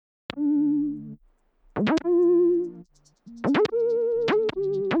Are you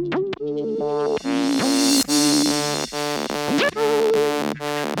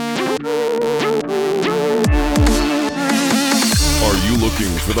looking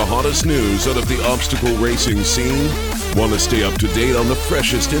for the hottest news out of the obstacle racing scene? Want to stay up to date on the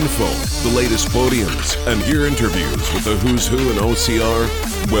freshest info, the latest podiums, and hear interviews with the who's who in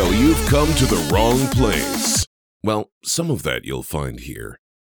OCR? Well, you've come to the wrong place. Well, some of that you'll find here.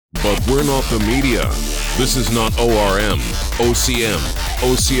 But we're not the media. This is not ORM, OCM,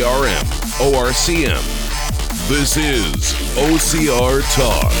 OCRM, ORCM. This is OCR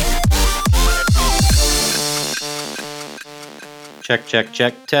Talk. Check, check,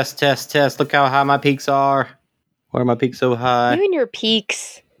 check. Test, test, test. Look how high my peaks are. Why are my peaks so high? You and your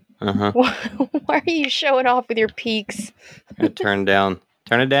peaks. Uh-huh. Why are you showing off with your peaks? Turn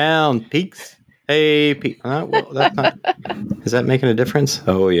it down. Peaks. Hey, peak. Well, that's not. Is that making a difference?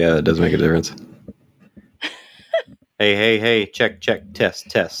 Oh, yeah, it does make a difference. Hey. Check, check. Test,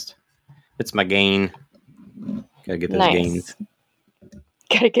 test. It's my gain. Gotta get those gains.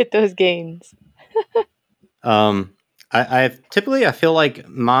 Gotta get those gains. I typically feel like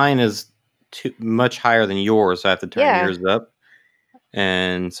mine is too much higher than yours. So I have to turn yours up,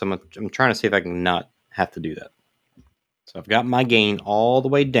 and so I'm trying to see if I can not have to do that. So I've got my gain all the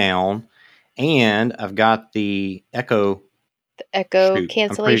way down, and I've got the echo. The echo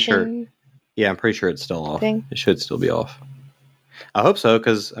cancellation. I'm pretty sure it's still off. Thing. It should still be off. I hope so,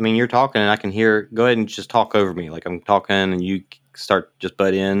 because I mean you're talking and I can hear. Go ahead and just talk over me, like I'm talking, and you start just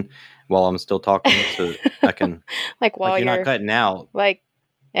butt in while I'm still talking, so I can like while you're not cutting out, like,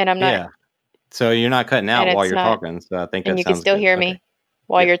 and I'm not. Yeah, so you're not cutting out while you're talking. So I think that and you sounds can still good. hear me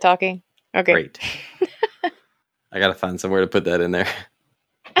while you're talking. Okay, great. I gotta find somewhere to put that in there.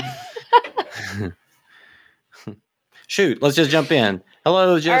 Shoot, let's just jump in.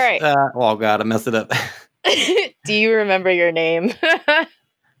 Hello, just. All right. Oh God, I messed it up. Do you remember your name?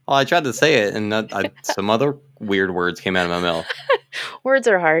 Well, I tried to say it, and some other weird words came out of my mouth. Words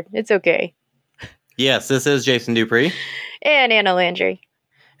are hard. It's okay. Yes, this is Jason Dupree. And Anna Landry.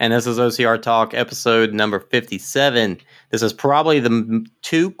 And this is OCR Talk, episode number 57. This is probably the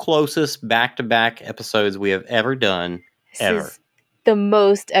two closest back-to-back episodes we have ever done, ever. This is the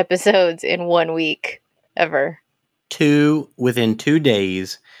most episodes in 1 week, ever. Two within 2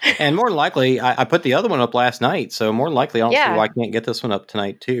 days. And more than likely, I put the other one up last night, so more than likely, I don't see why I can't get this one up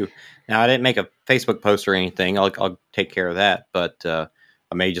tonight, too. Now, I didn't make a Facebook post or anything. I'll take care of that, but I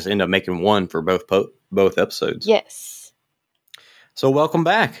may just end up making one for both episodes. Yes. So, welcome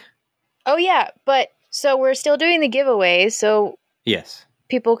back. Oh, yeah, but so we're still doing the giveaways, so yes,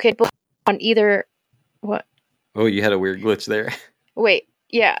 people could book on either... What? Oh, you had a weird glitch there. Wait,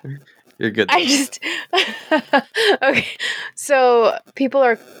 yeah. You're good. I just... Okay, so people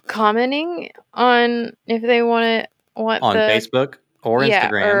are commenting on if they want on Facebook or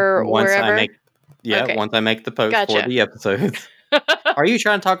Instagram. Or wherever. Once I make the post for the episodes. Are you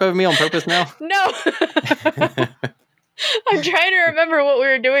trying to talk over me on purpose now? No. I'm trying to remember what we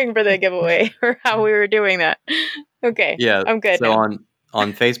were doing for the giveaway or how we were doing that. Okay. Yeah. I'm good. So now.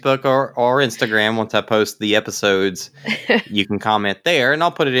 on Facebook or Instagram, once I post the episodes, you can comment there, and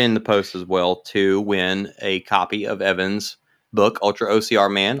I'll put it in the post as well to win a copy of Evan's book, Ultra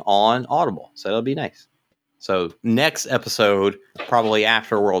OCR Man, on Audible. So that'll be nice. So next episode, probably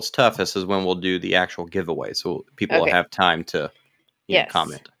after World's Toughest, is when we'll do the actual giveaway. So people will have time to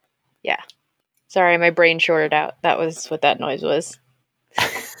comment. Yeah. Sorry, my brain shorted out. That was what that noise was.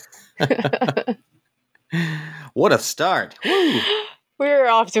 What a start. Woo. We're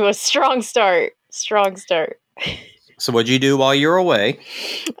off to a strong start. Strong start. So what'd you do while you were away?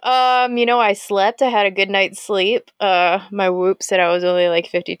 I slept. I had a good night's sleep. My Whoop said I was only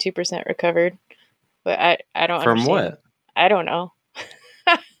like 52% recovered. But I don't understand. From what? I don't know.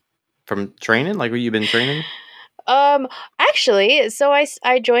 From training? Like, you've been training? Actually, so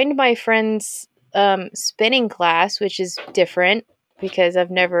I joined my friend's spinning class, which is different because I've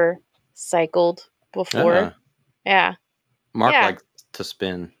never cycled before. Yeah. Mark likes to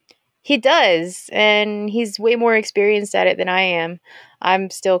spin. He does, and he's way more experienced at it than I am. I'm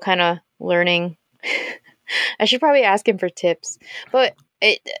still kind of learning. I should probably ask him for tips. But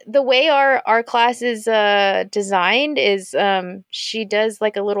the way our class is designed is she does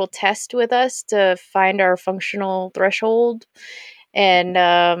like a little test with us to find our functional threshold,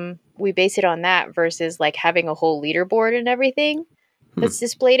 and we base it on that versus like having a whole leaderboard and everything that's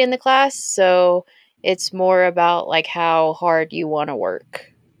displayed in the class. So it's more about like how hard you want to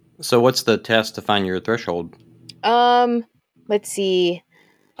work. So what's the test to find your threshold? Let's see.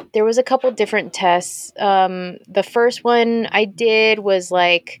 There was a couple different tests. The first one I did was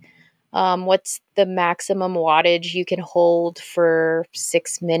like what's the maximum wattage you can hold for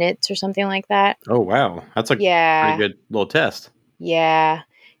 6 minutes or something like that. Oh, wow. That's a pretty Yeah. good little test. Yeah.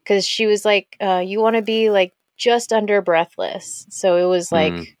 Because she was like, you want to be like just under breathless. So it was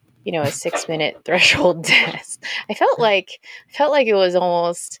like, a 6 minute threshold test. I felt like it was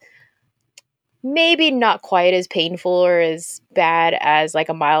almost maybe not quite as painful or as bad as like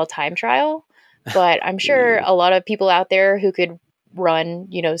a mile time trial. But I'm sure a lot of people out there who could run,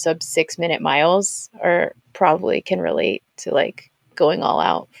 sub 6 minute miles or probably can relate to like going all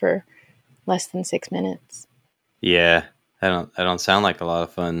out for less than 6 minutes. Yeah. That don't sound like a lot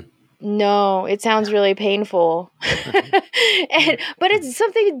of fun. No, it sounds really painful. But it's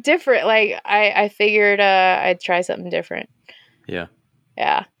something different. Like I figured I'd try something different. Yeah.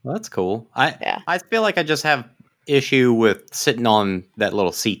 Yeah. Well, that's cool. I feel like I just have issue with sitting on that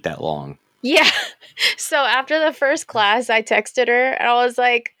little seat that long. Yeah. So after the first class, I texted her and I was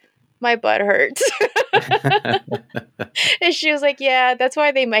like, my butt hurts. And she was like, yeah, that's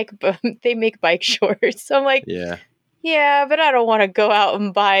why they make bike shorts. So I'm like, yeah, but I don't want to go out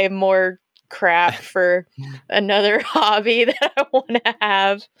and buy more crap for another hobby that I want to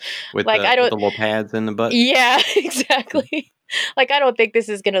have. With like the little pads in the butt? Yeah, exactly. Like, I don't think this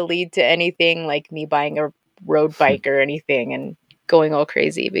is going to lead to anything like me buying a road bike or anything and going all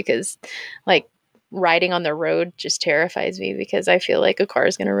crazy because, like, riding on the road just terrifies me because I feel like a car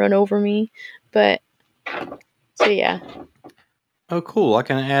is going to run over me. But, so yeah. Oh, cool. I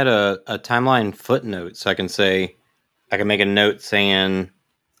can add a timeline footnote so I can make a note saying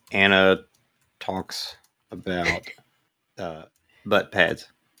Anna talks about butt pads.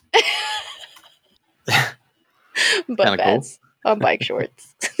 Butt pads on bike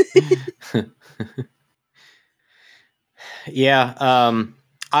shorts. Yeah.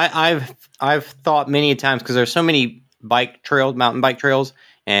 I've thought many times because there's so many mountain bike trails,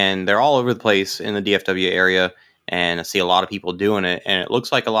 and they're all over the place in the DFW area, and I see a lot of people doing it, and it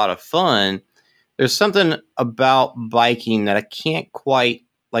looks like a lot of fun. There's something about biking that I can't quite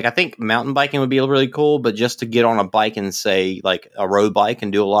like. I think mountain biking would be really cool, but just to get on a bike and say like a road bike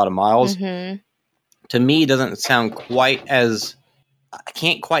and do a lot of miles, to me doesn't sound quite as. I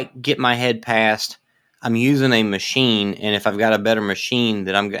can't quite get my head past. I'm using a machine, and if I've got a better machine,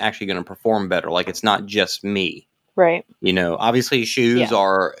 then I'm actually going to perform better. Like it's not just me, right? Obviously shoes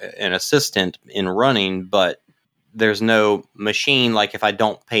are an assistant in running, but there's no machine. Like if I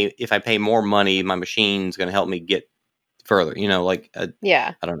pay more money, my machine's going to help me get further. I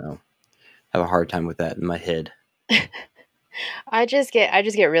don't know. I have a hard time with that in my head. I just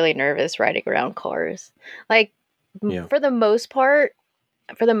get really nervous riding around cars. Like for the most part,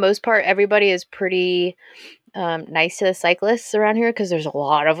 everybody is pretty nice to the cyclists around here because there's a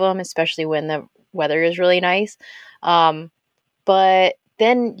lot of them, especially when the weather is really nice. But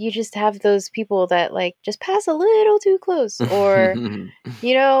then you just have those people that like just pass a little too close, or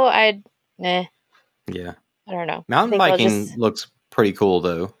Yeah, I don't know. Mountain biking looks pretty cool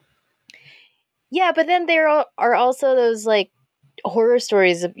though. Yeah, but then there are also those like horror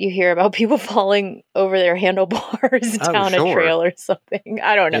stories you hear about people falling over their handlebars down a trail or something.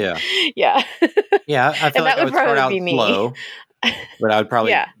 I don't know. Yeah. I feel like I would start out slow, but I would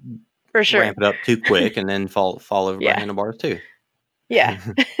probably for sure ramp it up too quick and then fall over my handlebars too. Yeah.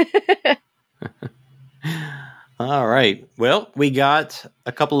 All right. Well, we got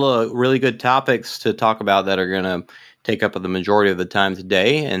a couple of really good topics to talk about that are going to take up the majority of the time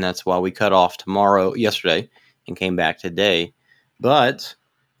today, and that's why we cut off yesterday and came back today. But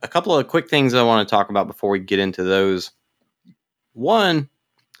a couple of quick things I want to talk about before we get into those. One,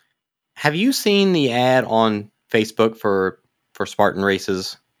 have you seen the ad on Facebook for Spartan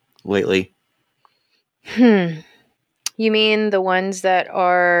races lately? You mean the ones that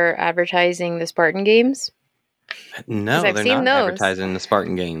are advertising the Spartan Games? No, they're not advertising the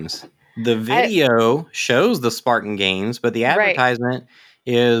Spartan Games. The video shows the Spartan Games, but the advertisement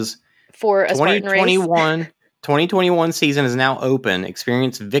is for a 2021 season is now open.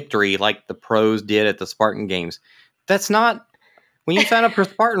 Experience victory like the pros did at the Spartan Games. That's not when you sign up for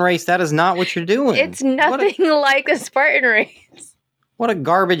Spartan Race. That is not what you're doing. It's nothing like a Spartan Race. What a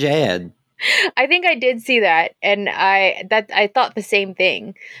garbage ad! I think I did see that, and I thought the same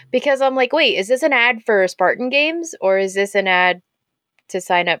thing because I'm like, wait, is this an ad for Spartan Games or is this an ad to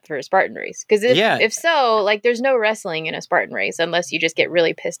sign up for a Spartan Race? Because if so, like, there's no wrestling in a Spartan Race unless you just get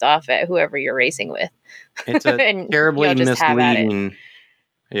really pissed off at whoever you're racing with. It's a terribly misleading,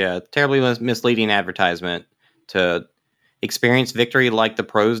 terribly misleading advertisement to experience victory like the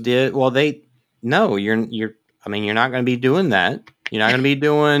pros did. Well, you're not going to be doing that. You're not going to be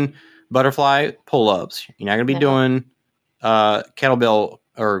doing butterfly pull-ups. You're not going to be doing kettlebell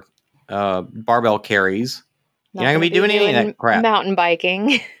or barbell carries. You're not gonna be doing any of that crap. Mountain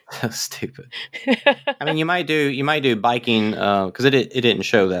biking. Stupid. I mean, you might do biking because it didn't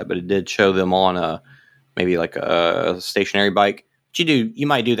show that, but it did show them on maybe like a stationary bike. But you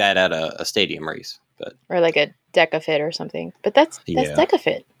might do that at a stadium race, but or like a DecaFit or something. But that's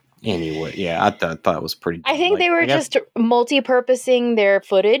DecaFit. Anyway, yeah, I thought it was pretty. I think they were just multi-purposing their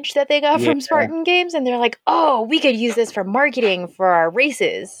footage that they got from Spartan Games, and they're like, "Oh, we could use this for marketing for our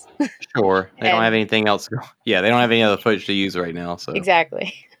races." Sure, they don't have anything else. Yeah, they don't have any other footage to use right now. So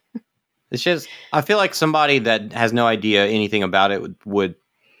exactly. It's just I feel like somebody that has no idea anything about it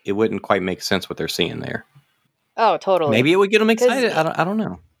wouldn't quite make sense what they're seeing there. Oh, totally. Maybe it would get them excited. I don't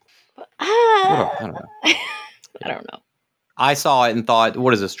know. I don't know. I don't know. I saw it and thought,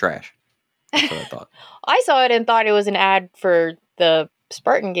 "What is this trash?" That's what I thought. I saw it and thought it was an ad for the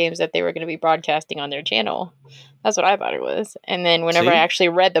Spartan Games that they were going to be broadcasting on their channel. That's what I thought it was. And then whenever I actually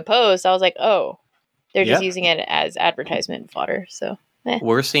read the post, I was like, "Oh, they're just using it as advertisement fodder." So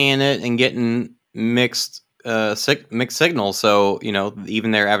we're seeing it and getting mixed signals. So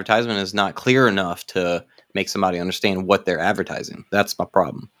even their advertisement is not clear enough to make somebody understand what they're advertising. That's my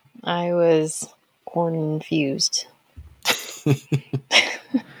problem. I was confused.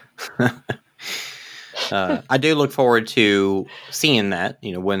 I do look forward to seeing that,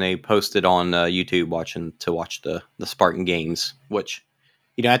 when they post it on YouTube, watch the Spartan Games, which,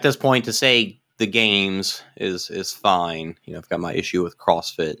 at this point to say the games is fine. I've got my issue with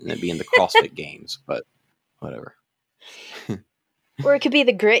CrossFit and it being the CrossFit Games, but whatever. Or it could be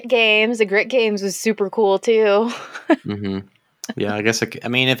the Grit Games. The Grit Games was super cool too. Mm-hmm. Yeah, I guess.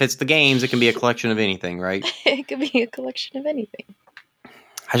 If it's the games, it can be a collection of anything, right? It could be a collection of anything.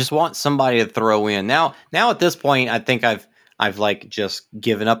 I just want somebody to throw in. Now at this point, I think I've like just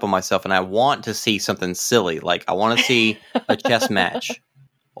given up on myself, and I want to see something silly. Like I want to see a chess match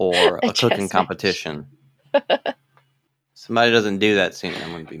or a cooking competition. Somebody doesn't do that soon,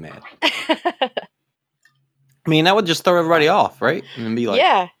 I'm going to be mad. That would just throw everybody off, right? And be like,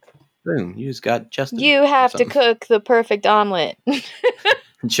 yeah. Boom, you just got Justin. You have to cook the perfect omelet.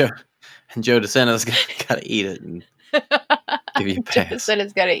 Joe DeSantis got to eat it and give you a pass. Joe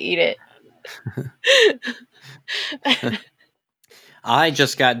DeSantis got to eat it. I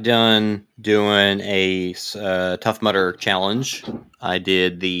just got done doing a Tough Mudder challenge. I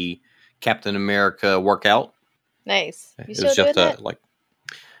did the Captain America workout. Nice. You still doing that?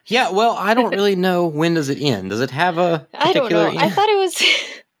 Yeah, well, I don't really know when does it end. Does it have a particular I don't know.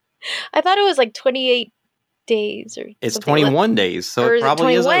 I thought it was like 28 days or it's 21 days, so it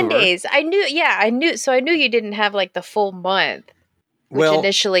probably is 21 days. I knew you didn't have like the full month. Which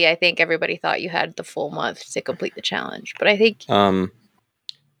initially I think everybody thought you had the full month to complete the challenge. But I think I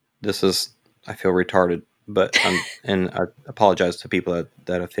feel retarded, but and I apologize to people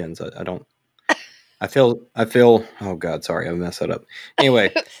that offends. I feel oh God, sorry, I messed that up.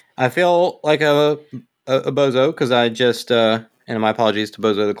 Anyway, I feel like a bozo because I just and my apologies to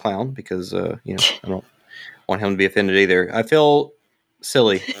Bozo the Clown because I don't want him to be offended either. I feel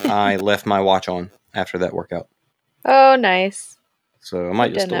silly. I left my watch on after that workout. Oh, nice. So I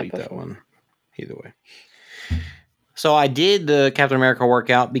might just delete that one. Either way. So I did the Captain America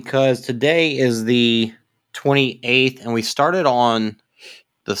workout because today is the 28th and we started on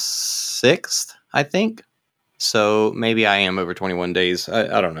the 6th, I think. So maybe I am over 21 days.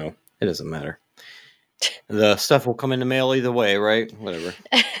 I don't know. It doesn't matter. The stuff will come in the mail either way, right? Whatever.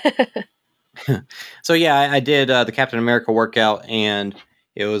 So yeah, I did the Captain America workout, and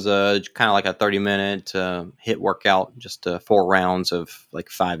it was kind of like a 30-minute HIIT workout, just 4 rounds of like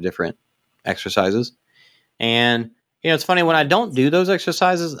 5 different exercises. And it's funny when I don't do those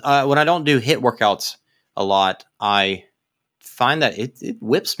exercises, when I don't do HIIT workouts a lot, I find that it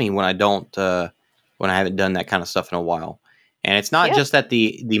whips me when I don't when I haven't done that kind of stuff in a while. And it's not just that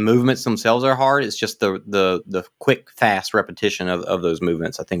the movements themselves are hard. It's just the quick, fast repetition of those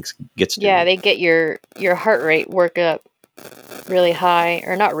movements, I think, gets to me. They get your heart rate work up really high.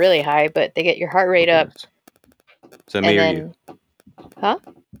 Or not really high, but they get your heart rate up. So me or you? Huh?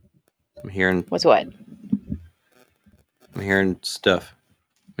 I'm hearing... What's what? I'm hearing stuff.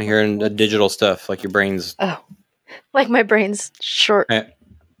 I'm hearing digital stuff, like your brain's... Oh, like my brain's short. Right. I'm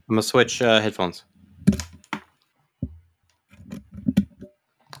going to switch headphones.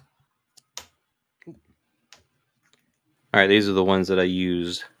 All right, these are the ones that I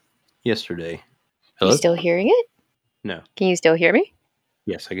used yesterday. Hello? You still hearing it? No. Can you still hear me?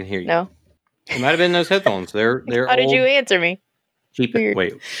 Yes, I can hear you. No. It might have been those headphones. They're How did you answer me? Cheap.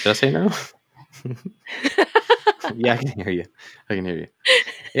 Wait, did I say no? Yeah, I can hear you.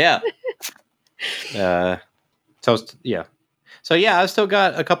 Yeah. So yeah, I've still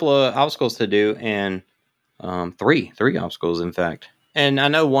got a couple of obstacles to do, and three obstacles in fact. And I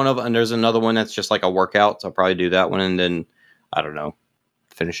know one of and there's another one that's just like a workout, so I'll probably do that one, and then I don't know,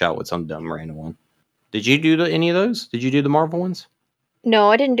 finish out with some dumb random one. Did you do any of those? Did you do the Marvel ones?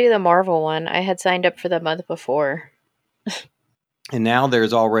 No, I didn't do the Marvel one. I had signed up for the month before. And now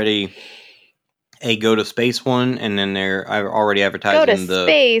there's already a go to space one, and then they're already advertising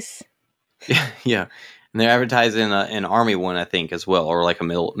space. Yeah, and they're advertising an army one, I think, as well, or like a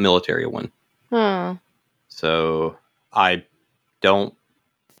military one. Huh. So I don't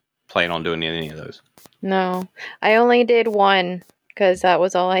plan on doing any of those. No, I only did one because that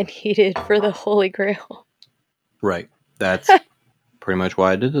was all I needed for the Holy Grail. Right. That's pretty much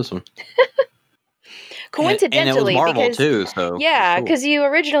why I did this one. Coincidentally, and it was Marvel because, too. So yeah, because you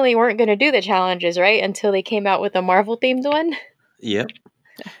originally weren't going to do the challenges, right? Until they came out with a Marvel themed one. Yep.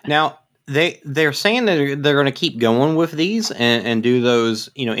 Now they're saying that they're going to keep going with these and do those,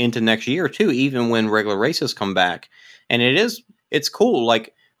 into next year too, even when regular races come back. And it's cool,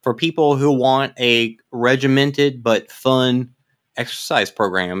 like for people who want a regimented but fun exercise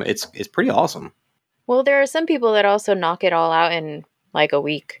program. It's pretty awesome. Well, there are some people that also knock it all out in like a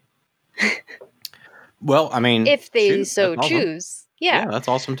week. Well, I mean, if they so choose. Yeah, that's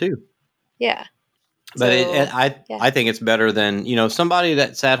awesome too. Yeah. But I think it's better than, somebody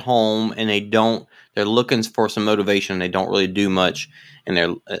that's at home and they're looking for some motivation. They don't really do much, and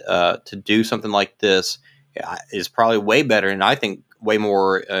they're to do something like this is probably way better. And I think way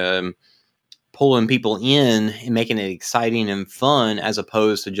more pulling people in and making it exciting and fun, as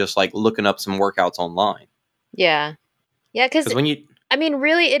opposed to just like looking up some workouts online. Yeah. Yeah. Because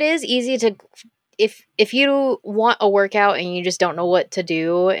really, it is easy to, if you want a workout and you just don't know what to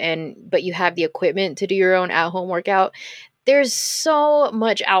do, but you have the equipment to do your own at-home workout, there's so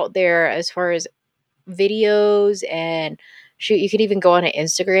much out there as far as videos, and you could even go on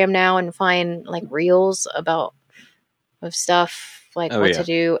Instagram now and find like reels of stuff like to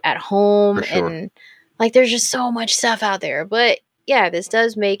do at home. Sure. And like there's just so much stuff out there. But yeah, this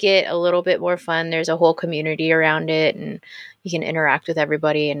does make it a little bit more fun. There's a whole community around it, and you can interact with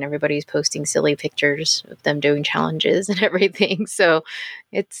everybody, and everybody's posting silly pictures of them doing challenges and everything. So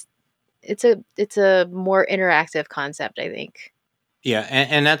it's a more interactive concept, I think. Yeah,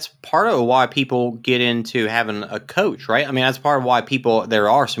 and that's part of why people get into having a coach, right? I mean, that's part of why there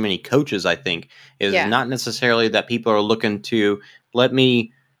are so many coaches, I think, is not necessarily that people are looking to let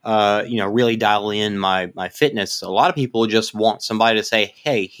me really dial in my fitness. A lot of people just want somebody to say,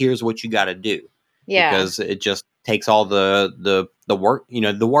 hey, here's what you got to do. Yeah. Because it just takes all the work,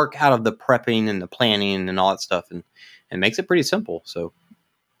 the work out of the prepping and the planning and all that stuff, and makes it pretty simple. So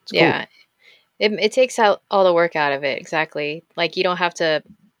it's cool. Yeah. It takes out all the work out of it. Exactly. Like you don't have to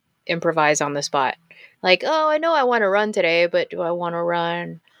improvise on the spot. Like, oh, I know I want to run today, but do I want to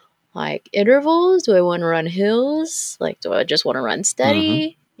run like intervals? Do I want to run hills? Like, do I just want to run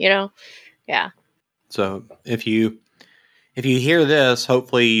steady? Mm-hmm. Yeah. So if you hear this,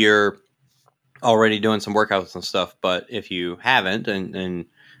 hopefully you're already doing some workouts and stuff. But if you haven't, and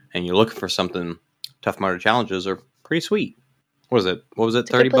you're looking for something, Tough Mudder challenges are pretty sweet. What was it? It's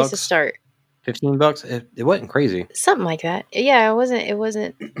 $30 a good place to start. $15? It wasn't crazy. Something like that. Yeah, it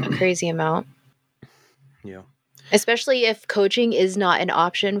wasn't a crazy amount. Yeah. Especially if coaching is not an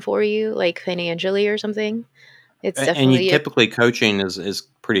option for you, like financially or something. It's definitely typically coaching is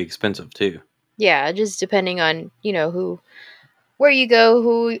pretty expensive too. Yeah, just depending on, where you go,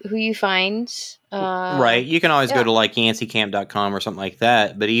 who you find. Right. You can always go to like yancycamp.com or something like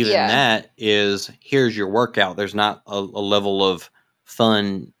that, but even that is, here's your workout. There's not a level of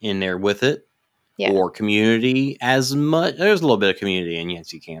fun in there with it. Yeah. Or community as much. There's a little bit of community in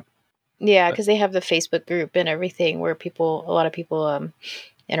Yancey Camp. Yeah, because they have the Facebook group and everything where a lot of people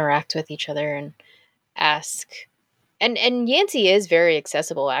interact with each other and ask. And Yancey is very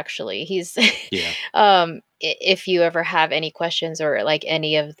accessible, actually. He's if you ever have any questions, or like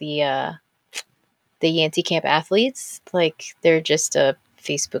any of the Yancey Camp athletes, like they're just a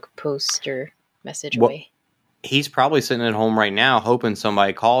Facebook post or message away. He's probably sitting at home right now hoping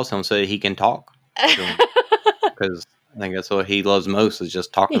somebody calls him so that he can talk. Because I think that's what he loves most, is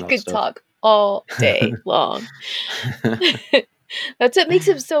just talking about stuff. He could talk all day long. That's what makes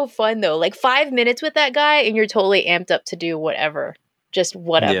him so fun, though. Like 5 minutes with that guy and you're totally amped up to do whatever. Just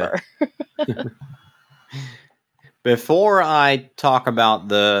whatever. Yeah. Before I talk about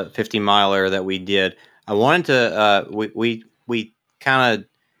the 50-miler that we did, I wanted to we kind of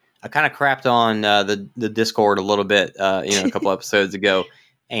I kind of crapped on the Discord a little bit, a couple episodes ago,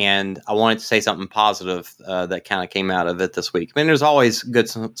 and I wanted to say something positive that kind of came out of it this week. I mean, there's always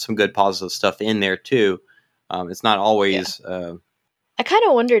some good positive stuff in there too, It's not always. I kind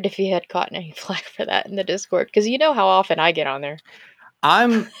of wondered if he had gotten any flack for that in the Discord, because you know how often I get on there.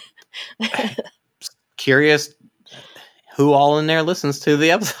 I'm curious who all in there listens to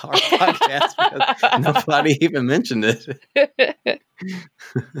the episode our podcast, because nobody even mentioned it.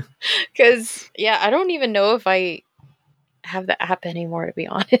 Because, yeah, I don't even know if I have the app anymore, to be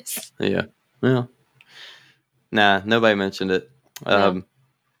honest. Yeah. Well, nah, nobody mentioned it. No.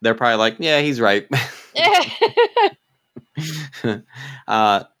 They're probably like, yeah, he's right.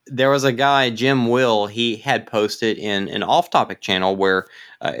 There was a guy, Jim Will, he had posted in an off-topic channel where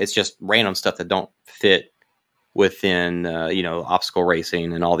it's just random stuff that don't fit within, obstacle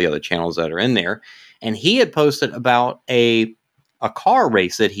racing and all the other channels that are in there. And he had posted about a car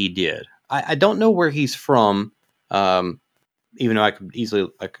race that he did. I don't know where he's from, even though I could easily,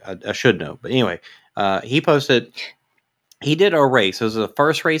 I should know. But anyway, he posted... He did a race. It was the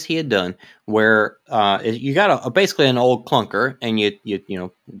first race he had done where you got basically an old clunker, and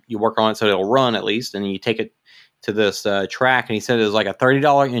you work on it so it'll run at least, and you take it to this track. And he said it was like a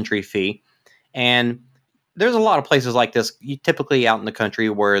 $30 entry fee. And there's a lot of places like this, typically out in the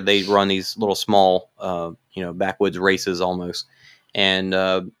country, where they run these little small, backwoods races almost.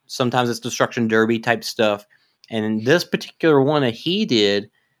 And sometimes it's destruction derby type stuff. And in this particular one that he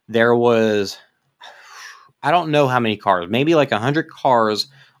did, there was... I don't know how many cars, maybe like 100 cars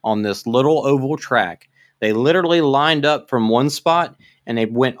on this little oval track. They literally lined up from one spot, and they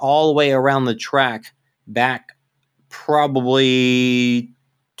went all the way around the track back probably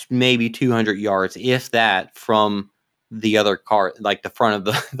maybe 200 yards, if that, from the other car, like the front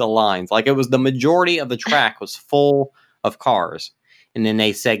of the lines. Like, it was the majority of the track was full of cars. And then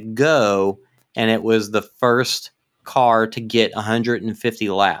they said go, and it was the first car to get 150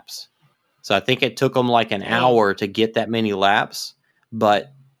 laps. So I think it took them like an hour to get that many laps,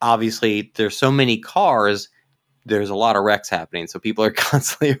 but obviously there's so many cars, there's a lot of wrecks happening. So people are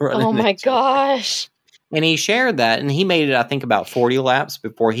constantly running. Oh my gosh. And he shared that, and he made it, I think, about 40 laps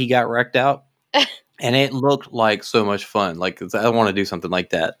before he got wrecked out. And it looked like so much fun. Like, I want to do something like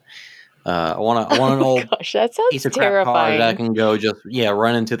that. I want an old gosh, that sounds piece of crap car that I can go just,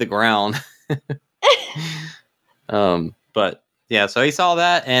 run into the ground. But yeah, so he saw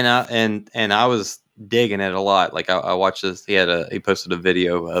that, and I was digging it a lot. Like, I watched this. He posted a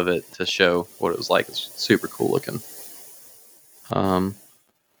video of it to show what it was like. It's super cool looking.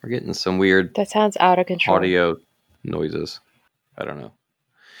 We're getting some weird. That sounds out of control. Audio noises. I don't know.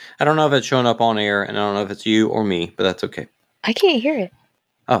 I don't know if it's showing up on air, and I don't know if it's you or me, but that's okay. I can't hear it.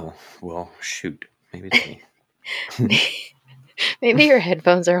 Oh, well, shoot. Maybe it's me. Maybe your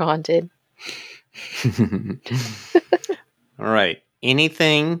headphones are haunted. All right.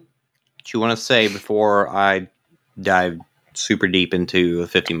 Anything that you want to say before I dive super deep into a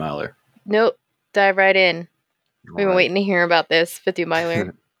 50 miler? Nope. Dive right in. We've been waiting to hear about this 50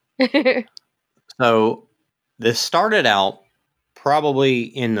 miler. So this started out probably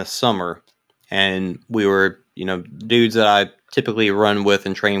in the summer, and we were, dudes that I typically run with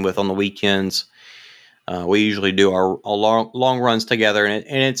and train with on the weekends. We usually do our long runs together, and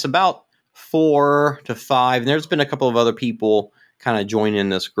it's about 4 to 5, and there's been a couple of other people kind of join in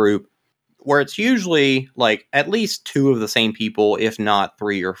this group where it's usually like at least 2 of the same people, if not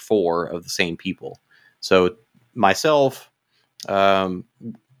 3 or 4 of the same people. So myself,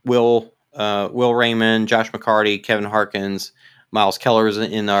 Will Raymond, Josh McCarty, Kevin Harkins, Miles Keller is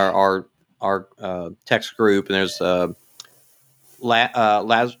in our text group, and there's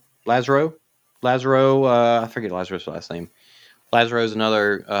Lazaro. I forget Lazaro's last name. Lazaro is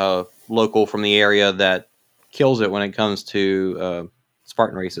another local from the area that kills it when it comes to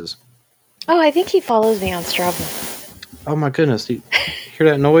Spartan races. Oh, I think he follows me on Strava. Oh my goodness! Do you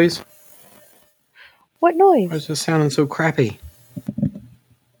hear that noise? What noise? Why is this sounding so crappy?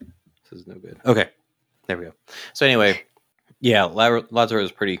 This is no good. Okay, there we go. So anyway, yeah, Lazaro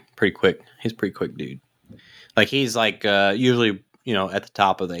is pretty quick. He's a pretty quick dude. Like, he's like usually at the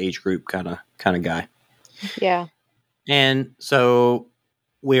top of the age group kind of guy. Yeah. And so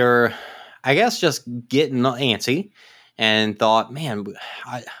we're, I guess, just getting antsy, and thought, man,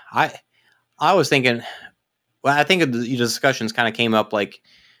 I was thinking, well, I think the discussions kind of came up like,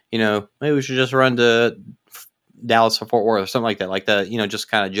 maybe we should just run to Dallas or Fort Worth or something like that, like the, just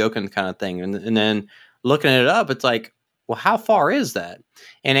kind of joking kind of thing. And then looking it up, it's like, well, how far is that?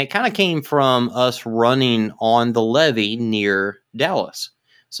 And it kind of came from us running on the levee near Dallas.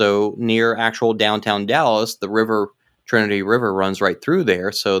 So near actual downtown Dallas, the Trinity River runs right through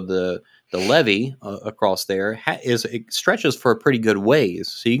there. So the levee across there it stretches for a pretty good ways.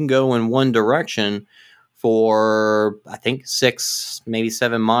 So you can go in one direction for, I think, 6, maybe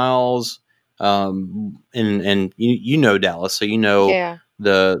 7 miles And you know Dallas, so you know Yeah.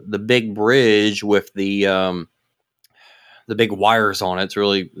 the big bridge with the big wires on it. It's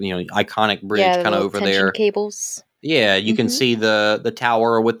really iconic bridge Yeah, the kind of little over tension there. cables. Yeah, you can Mhm. see the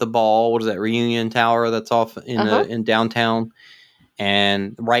tower with the ball. What is that, Reunion Tower? That's off in downtown.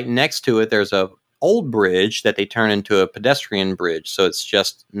 And right next to it, there's a old bridge that they turn into a pedestrian bridge. So it's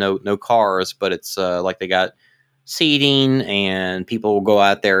just no cars, but it's like they got seating and people will go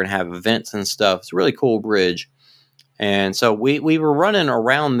out there and have events and stuff. It's a really cool bridge. And so we were running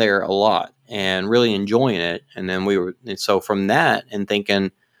around there a lot and really enjoying it. And then so from that and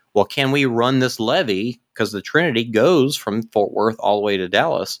thinking, well, can we run this levee? Because the Trinity goes from Fort Worth all the way to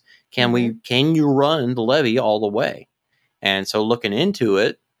Dallas. Can you run the levee all the way? And so looking into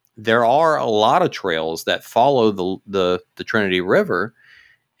it, there are a lot of trails that follow the Trinity River.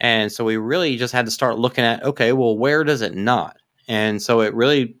 And so we really just had to start looking at, okay, well, where does it not? And so it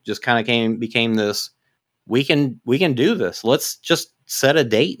really just kind of became this, we can do this. Let's just set a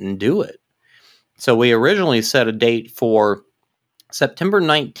date and do it. So we originally set a date for September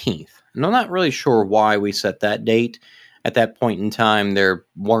 19th. And I'm not really sure why we set that date. At that point in time, there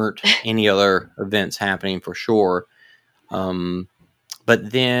weren't any other events happening for sure.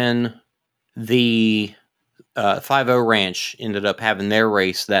 But then the 5-0 Ranch ended up having their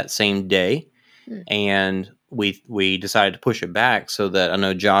race that same day. And we decided to push it back so that I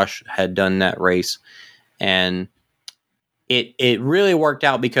know Josh had done that race. And it really worked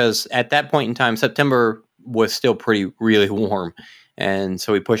out because at that point in time, September was still really warm. And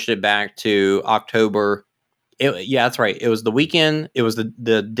so we pushed it back to October. Yeah, that's right. It was the weekend. It was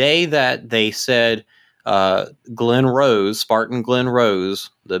the day that they said Glen Rose, Spartan Glen Rose,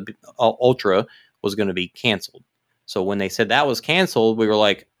 the Ultra, was going to be canceled. So when they said that was canceled, we were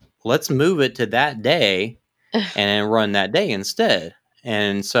like, let's move it to that day and run that day instead.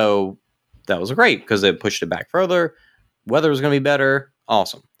 And so that was great because it pushed it back further. Weather was going to be better.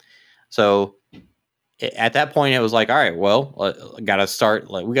 Awesome. So at that point, it was like, all right, well, we got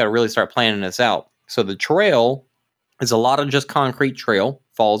to really start planning this out. So the trail is a lot of just concrete trail,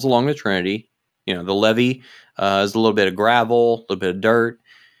 falls along the Trinity. The levee is a little bit of gravel, a little bit of dirt,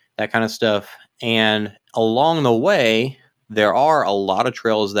 that kind of stuff. And along the way, there are a lot of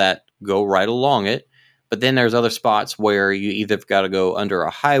trails that go right along it. But then there's other spots where you either got to go under a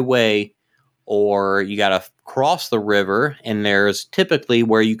highway or you got to cross the river. And there's typically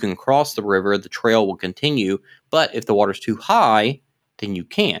where you can cross the river, the trail will continue. But if the water's too high, then you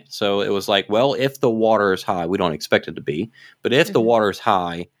can't. So it was like, well, if the water is high, we don't expect it to be, but if the water is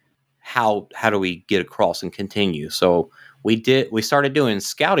high, how do we get across and continue? So we started doing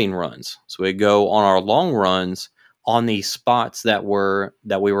scouting runs. So we'd go on our long runs on these spots that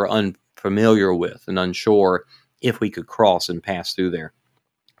we were unfamiliar with and unsure if we could cross and pass through there.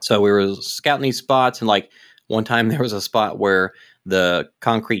 So we were scouting these spots, and like one time there was a spot where the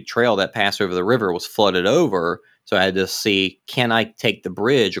concrete trail that passed over the river was flooded over. So I had to see, can I take the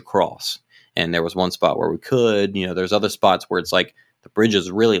bridge across? And there was one spot where we could. There's other spots where it's like the bridge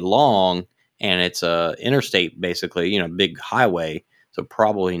is really long and it's a interstate, basically, big highway. So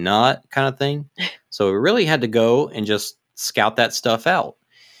probably not, kind of thing. So we really had to go and just scout that stuff out.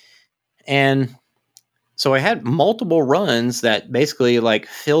 And so I had multiple runs that basically like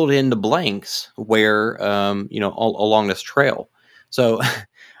filled in the blanks where, along this trail. So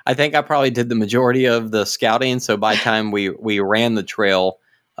I think I probably did the majority of the scouting. So by the time we ran the trail,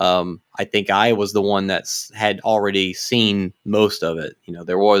 I think I was the one that had already seen most of it.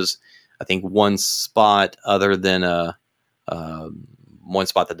 There was, I think, one spot other than one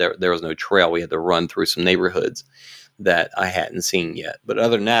spot that there was no trail. We had to run through some neighborhoods that I hadn't seen yet. But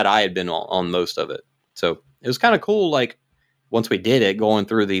other than that, I had been on most of it. So it was kind of cool, like, once we did it, going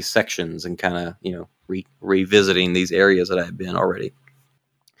through these sections and kind of, revisiting these areas that I had been already.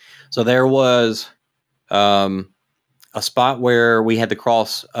 So there was a spot where we had to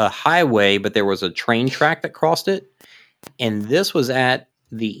cross a highway, but there was a train track that crossed it. And this was at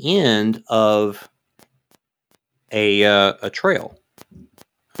the end of a trail.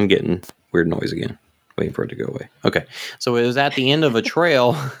 I'm getting weird noise again. Waiting for it to go away. Okay. So it was at the end of a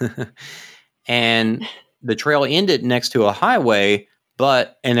trail. And the trail ended next to a highway,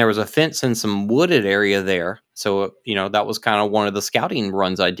 and there was a fence and some wooded area there. So, that was kind of one of the scouting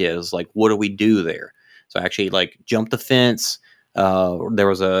runs I did, is like, what do we do there? So I actually like jumped the fence. There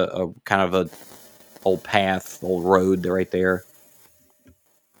was a kind of a old path, old road right there.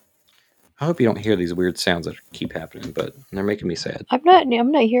 I hope you don't hear these weird sounds that keep happening, but they're making me sad. I'm not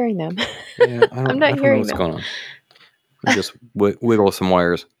hearing them. Yeah, I'm not hearing what's going on. Just wiggle some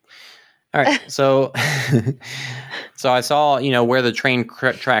wires. All right, so so I saw, where the train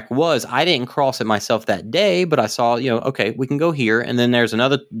track was. I didn't cross it myself that day, but I saw, okay, we can go here. And then there's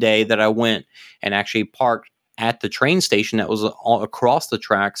another day that I went and actually parked at the train station that was all across the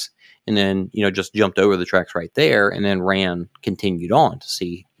tracks, and then, just jumped over the tracks right there, and then continued on to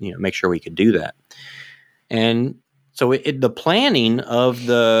see, make sure we could do that. And so the planning of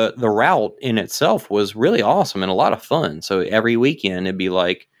the route in itself was really awesome and a lot of fun. So every weekend it'd be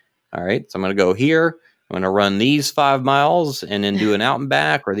like, all right, so I'm going to go here. I'm going to run these 5 miles and then do an out and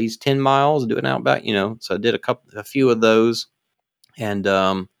back, or these 10 miles, do an out and back, So I did a few of those. And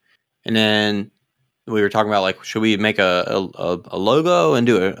then we were talking about, like, should we make a logo and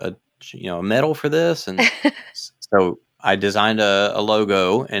do a medal for this? And so I designed a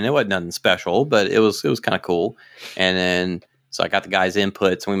logo, and it wasn't nothing special, but it was kind of cool. And then so I got the guys'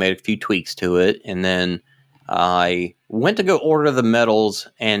 inputs, and we made a few tweaks to it. And then I went to go order the medals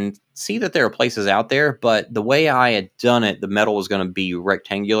and see that there are places out there, but the way I had done it, the medal was going to be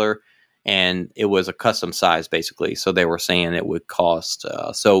rectangular, and it was a custom size basically. So they were saying it would cost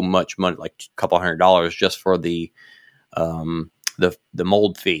so much money, like a couple $100 just for the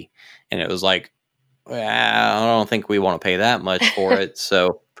mold fee. And it was like, well, I don't think we want to pay that much for it.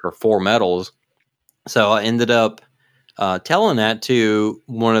 So for 4 medals. So I ended up telling that to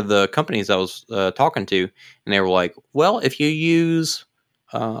one of the companies I was talking to, and they were like, well, if you use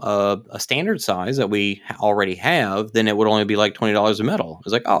a standard size that we already have, then it would only be like $20 a medal. I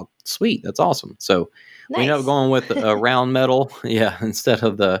was like, oh, sweet. That's awesome. So we ended up going with a round medal. Yeah. Instead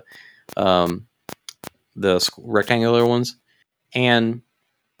of the rectangular ones. And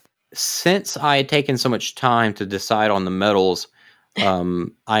since I had taken so much time to decide on the medals, we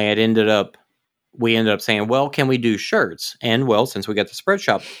ended up saying, well, can we do shirts? And well, since we got the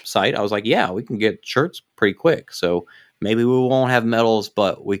Spreadshop site, I was like, yeah, we can get shirts pretty quick. So maybe we won't have medals,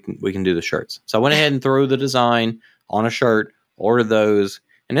 but we can do the shirts. So I went ahead and threw the design on a shirt, ordered those.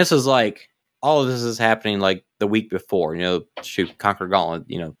 And this is like, all of this is happening like the week before, Conquer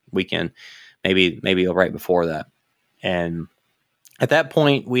Gauntlet, weekend, maybe right before that. And at that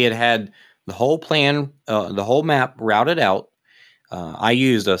point, we had the whole plan, the whole map routed out. I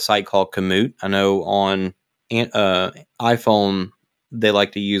used a site called Komoot. I know on iPhone, they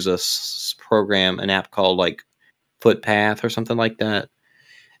like to use an app called like Footpath or something like that.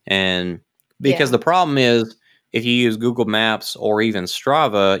 And because the problem is, if you use Google Maps or even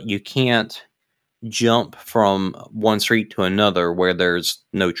Strava, you can't jump from one street to another where there's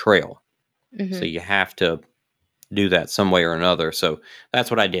no trail. Mm-hmm. So you have to do that some way or another. So that's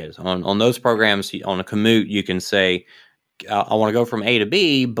what I did. On those programs, on a Komoot, you can say, I want to go from A to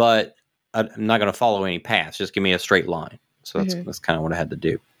B, but I'm not going to follow any paths. Just give me a straight line. So that's kind of what I had to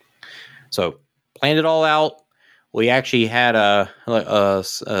do. So planned it all out. We actually had a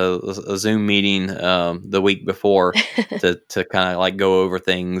Zoom meeting the week before to kind of like go over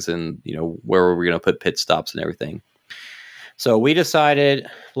things and, where were we going to put pit stops and everything. So we decided,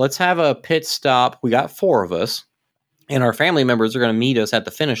 let's have a pit stop. We got 4 of us, and our family members are going to meet us at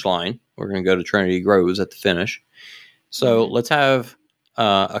the finish line. We're going to go to Trinity Groves at the finish. So let's have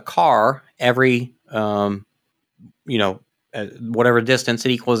a car every, whatever distance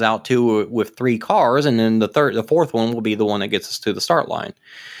it equals out to with 3 cars. And then the 4th one will be the one that gets us to the start line.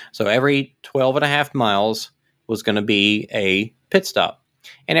 So every 12.5 miles was going to be a pit stop.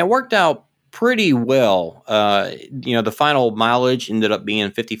 And it worked out pretty well. The final mileage ended up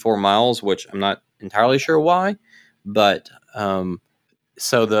being 54 miles, which I'm not entirely sure why. But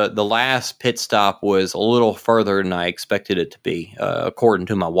so the last pit stop was a little further than I expected it to be, according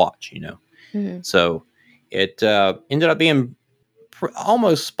to my watch, Mm-hmm. So it ended up being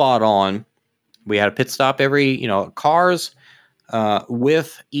almost spot on. We had a pit stop every, cars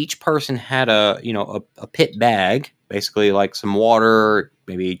with each person had a pit bag, basically like some water,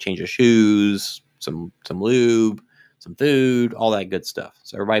 maybe change of shoes, some lube, some food, all that good stuff.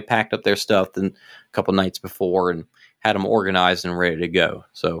 So everybody packed up their stuff a couple nights before and had them organized and ready to go.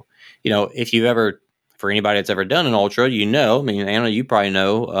 So, if you've ever, for anybody that's ever done an ultra, Anna, you probably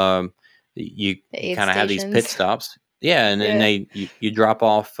know, you kind of have these pit stops. Yeah. And then you drop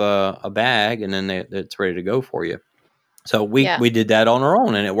off a bag, and then it's ready to go for you. So we did that on our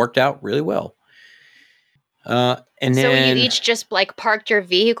own, and it worked out really well. And then, you each just like parked your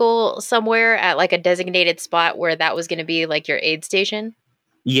vehicle somewhere at like a designated spot where that was going to be like your aid station?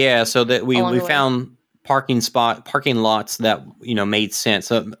 Yeah. So that we found parking lots that, made sense.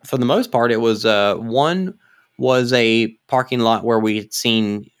 So for the most part, it was, one was a parking lot where we had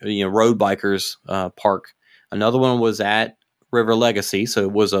seen, road bikers, park. Another one was at River Legacy. So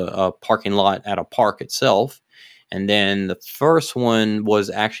it was a parking lot at a park itself. And then the first one was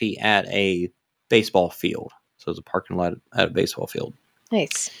actually at a baseball field. So it was a parking lot at a baseball field.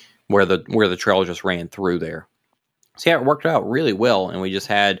 Nice. Where the trail just ran through there. So yeah, it worked out really well. And we just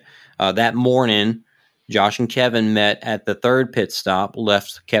had that morning, Josh and Kevin met at the third pit stop,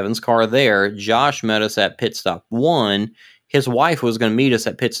 left Kevin's car there. Josh met us at pit stop 1. His wife was going to meet us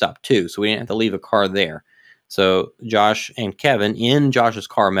at pit stop 2, so we didn't have to leave a car there. So Josh and Kevin in Josh's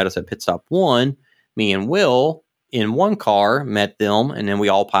car met us at pit stop 1. Me and Will in one car met them, and then we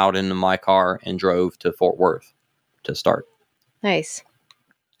all piled into my car and drove to Fort Worth to start. Nice.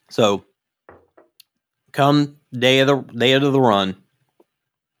 So come day of the run,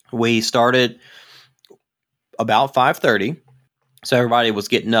 we started about 5:30. So everybody was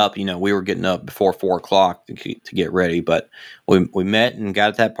getting up. We were getting up before 4 o'clock to get ready. But we met and got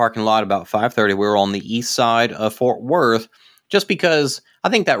at that parking lot about 5:30. We were on the east side of Fort Worth, just because I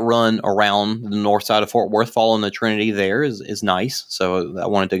think that run around the north side of Fort Worth, following the Trinity there, is nice. So I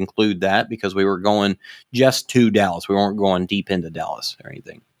wanted to include that because we were going just to Dallas. We weren't going deep into Dallas or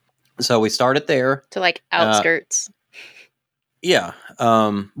anything. So we started there. To like outskirts. Yeah.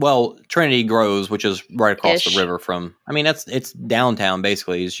 Well, Trinity Groves, which is right across the river from, it's downtown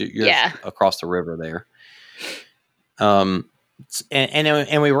basically. You're across the river there. And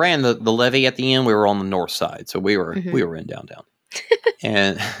we ran the levee at the end. We were on the north side, so we were in downtown.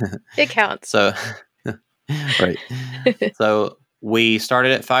 And it counts. So right. So we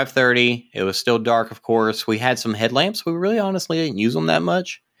started at 5:30. It was still dark, of course. We had some headlamps. We really honestly didn't use them that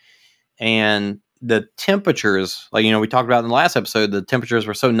much. And the temperatures, like, we talked about in the last episode, the temperatures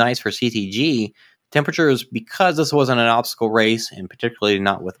were so nice for CTG. Temperatures, because this wasn't an obstacle race, and particularly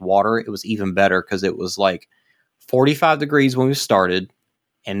not with water, it was even better because it was like 45 degrees when we started.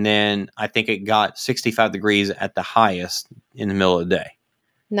 And then I think it got 65 degrees at the highest in the middle of the day.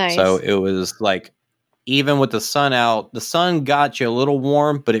 Nice. So it was like, even with the sun out, the sun got you a little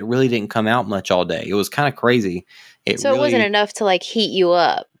warm, but it really didn't come out much all day. It was kind of crazy. It wasn't enough to like heat you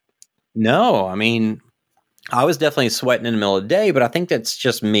up. No, I was definitely sweating in the middle of the day, but I think that's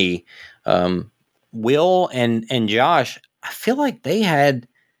just me. Will and Josh, I feel like they had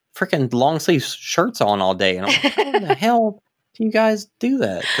freaking long sleeve shirts on all day. And I'm like, how the hell do you guys do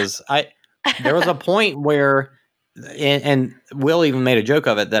that? Because there was a point where, and Will even made a joke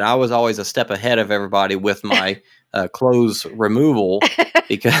of it, that I was always a step ahead of everybody with my clothes removal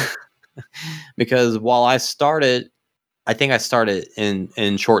because while I think I started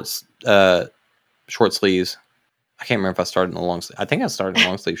in short sleeves. I can't remember if I started in a long sleeve. I think I started in a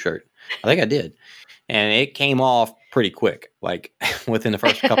long sleeve shirt. I think I did. And it came off pretty quick. Like within the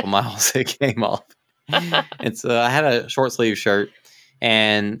first couple miles, it came off. And so I had a short sleeve shirt,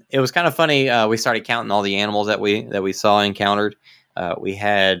 and it was kind of funny. We started counting all the animals that we saw encountered. We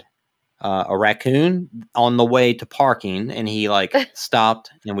had a raccoon on the way to parking, and he like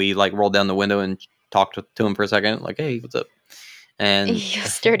stopped, and we like rolled down the window and talked to him for a second, like, "Hey, what's up?" And you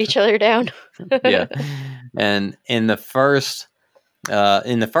stared each other down. Yeah. And in the first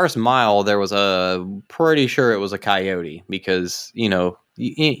mile, there was pretty sure it was a coyote because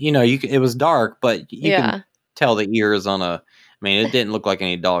it was dark, but you can tell the ears on it didn't look like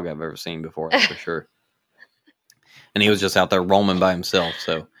any dog I've ever seen before, that's for sure. And he was just out there roaming by himself.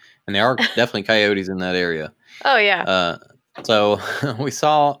 So, and there are definitely coyotes in that area. Oh yeah. So we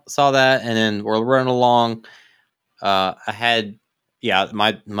saw that, and then we're running along. I had,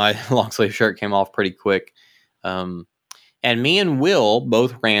 my long sleeve shirt came off pretty quick. And me and Will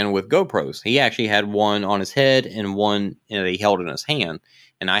both ran with GoPros. He actually had one on his head and one he held in his hand.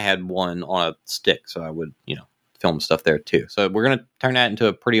 And I had one on a stick, so I would, film stuff there too. So we're going to turn that into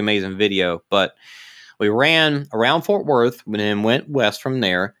a pretty amazing video. But we ran around Fort Worth and then went west from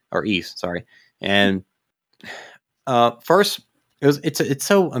there, or east, sorry. And first, it's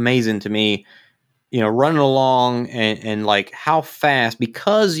so amazing to me, running along and like how fast,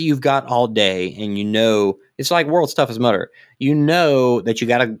 because you've got all day and it's like World's Toughest Mudder. That you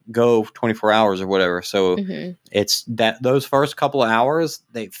got to go 24 hours or whatever. So it's that those first couple of hours,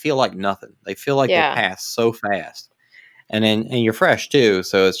 they feel like nothing. They feel like they pass so fast. And you're fresh too.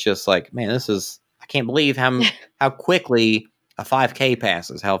 So it's just like, man, I can't believe how quickly a 5K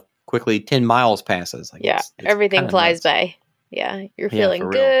passes, how quickly 10 miles passes. Like it's everything flies by. Yeah, you're feeling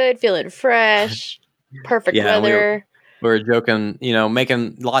good, feeling fresh, perfect weather. We were joking,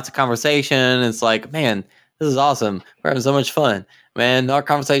 making lots of conversation. It's like, man, this is awesome. We're having so much fun. Man, our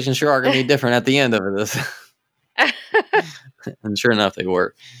conversations sure are going to be different at the end of this. And sure enough, they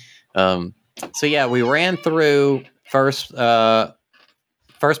were. So yeah, we ran through first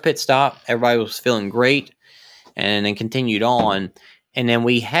pit stop. Everybody was feeling great, and then continued on. And then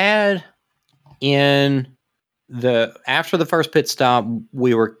we had in after the first pit stop,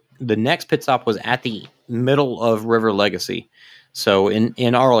 the next pit stop was at the middle of River Legacy. So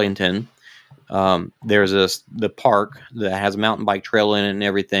in Arlington, there's the park that has a mountain bike trail in it and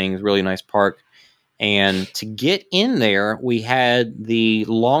everything. It's a really nice park. And to get in there, we had the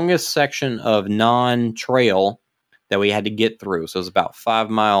longest section of non-trail that we had to get through. So it was about 5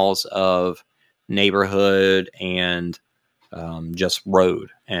 miles of neighborhood and just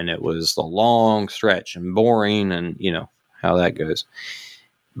road. And it was a long stretch and boring, and you know how that goes.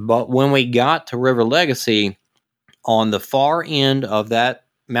 But when we got to River Legacy, on the far end of that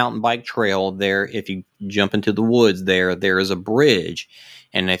mountain bike trail there, if you jump into the woods there is a bridge.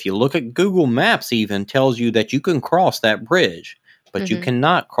 And if you look at Google Maps, even tells you that you can cross that bridge, but you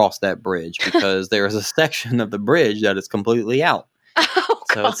cannot cross that bridge because there is a section of the bridge that is completely out. Oh,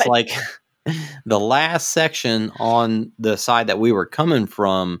 so it's like the last section on the side that we were coming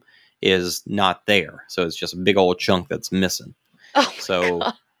from is not there. So it's just a big old chunk that's missing. Oh,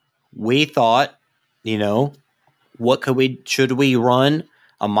 so we thought, you know, should we run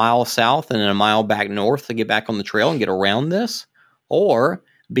a mile south and then a mile back north to get back on the trail and get around this? Or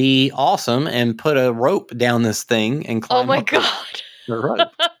be awesome and put a rope down this thing and climb up the rope.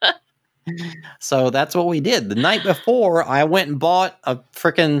 So that's what we did. The night before, I went and bought a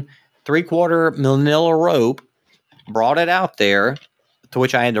freaking 3/4 manila rope, brought it out there, to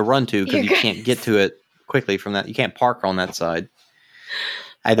which I had to run to because you can't get to it quickly from that. You can't park on that side.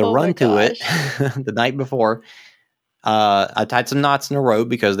 I had to run to it the night before. I tied some knots in the rope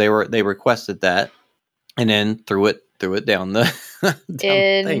because they requested that, and then threw it down the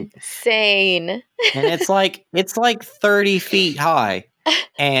thing. Insane. And it's like 30 feet high.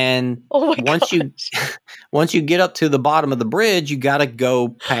 And once you get up to the bottom of the bridge, you got to go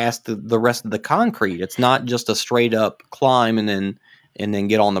past the rest of the concrete. It's not just a straight up climb and then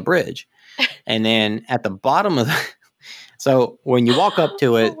get on the bridge. And then at the bottom of so when you walk up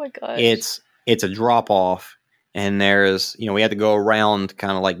to it, it's a drop off. And there's, we had to go around,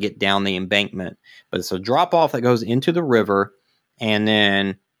 kind of like get down the embankment. But it's a drop off that goes into the river. And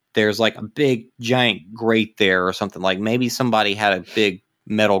then there's like a big giant grate there or something. Like maybe somebody had a big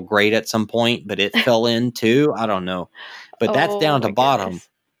metal grate at some point, but it fell in too. I don't know. But that's down to bottom. Goodness.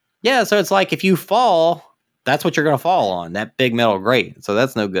 Yeah. So it's like if you fall, that's what you're going to fall on, that big metal grate. So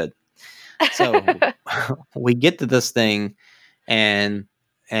that's no good. So we get to this thing and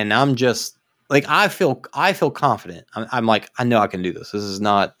I'm just, like, I feel confident. I'm like, I know I can do this. This is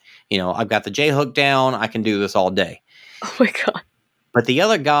not, I've got the J hook down. I can do this all day. Oh my God. But the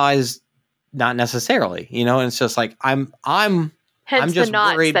other guys, not necessarily, and it's just like, I'm Hence just the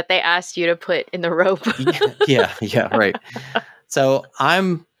knots worried that they asked you to put in the rope. yeah, right. So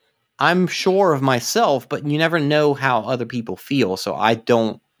I'm sure of myself, but you never know how other people feel. So I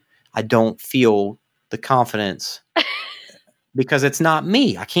don't feel the confidence. Because it's not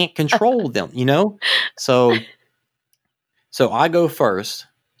me. I can't control them, So I go first.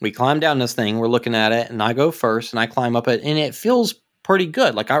 We climb down this thing. We're looking at it, and I go first, and I climb up it, and it feels pretty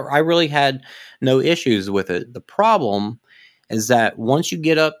good. Like I really had no issues with it. The problem is that once you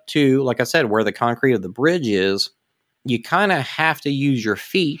get up to, like I said, where the concrete of the bridge is, you kind of have to use your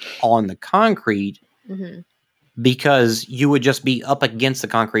feet on the concrete because you would just be up against the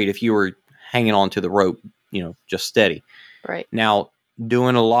concrete if you were hanging on to the rope, just steady. Right. Now,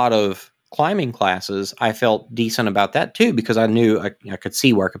 doing a lot of climbing classes, I felt decent about that too, because I knew I could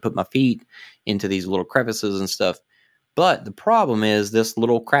see where I could put my feet into these little crevices and stuff. But the problem is this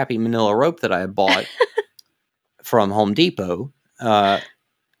little crappy manila rope that I had bought from Home Depot,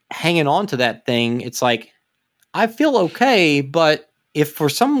 hanging on to that thing, it's like, I feel okay, but if for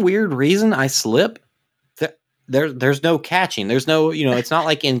some weird reason I slip, there's no catching. There's no, it's not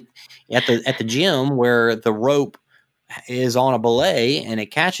like at the gym where the rope is on a belay and it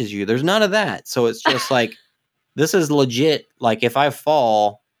catches you. There's none of that. So it's just like, this is legit. Like if I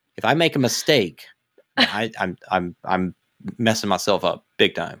fall, if I make a mistake, I'm messing myself up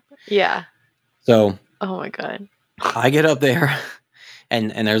big time. Yeah. So, oh my God, I get up there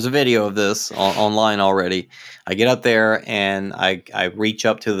and there's a video of this online already. I get up there and I reach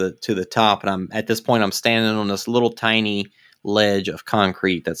up to the top, and at this point I'm standing on this little tiny ledge of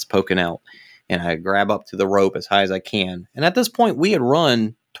concrete that's poking out. And I grab up to the rope as high as I can. And at this point, we had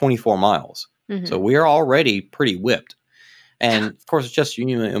run 24 miles. Mm-hmm. So we are already pretty whipped. And of course, it's just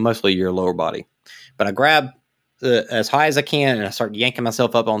mostly your lower body. But I grab as high as I can, and I start yanking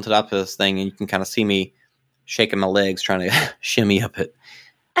myself up onto the top of this thing. And you can kind of see me shaking my legs, trying to shimmy up it.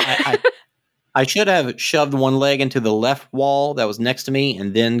 I should have shoved one leg into the left wall that was next to me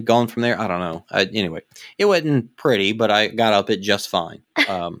and then gone from there. I don't know. Anyway, it wasn't pretty, but I got up it just fine.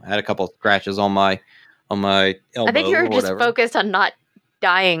 I had a couple of scratches on my my elbow. I think you were just whatever. focused on not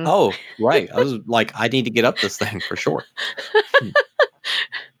dying. Oh, right. I was like, I need to get up this thing for sure.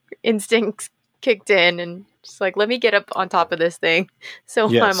 Instincts kicked in and just like, let me get up on top of this thing. So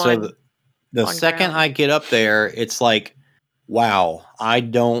I'm on. The on second ground. I get up there, it's like, wow, I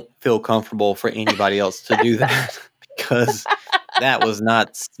don't feel comfortable for anybody else to do that because that was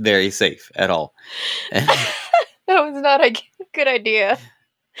not very safe at all. That was not a good idea.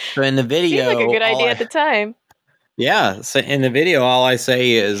 So in the video, Seemed like a good idea at the time. Yeah. So in the video, all I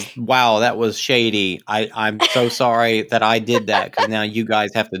say is, wow, that was shady. I'm so sorry that I did that because now you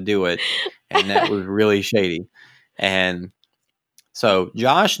guys have to do it. And that was really shady. And so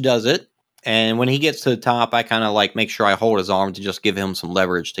Josh does it. And when he gets to the top, I kind of like make sure I hold his arm to just give him some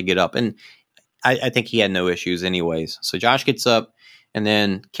leverage to get up. And I think he had no issues anyways. So Josh gets up. And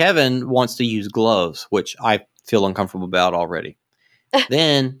then Kevin wants to use gloves, which I feel uncomfortable about already.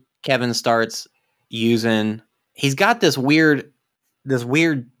 Then Kevin starts using... He's got this weird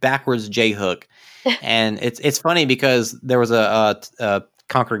backwards J hook, and it's funny because there was a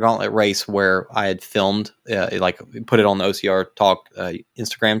Conquer Gauntlet race where I had filmed, like put it on the OCR Talk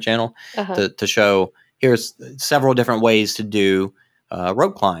Instagram channel to show here's several different ways to do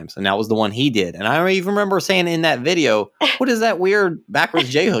rope climbs, and that was the one he did. And I even remember saying in that video, "What is that weird backwards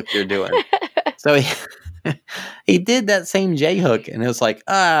J hook you're doing?" So he did that same J hook, and it was like,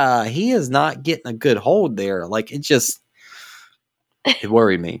 he is not getting a good hold there. Like it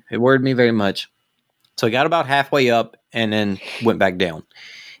worried me. It worried me very much. So he got about halfway up and then went back down.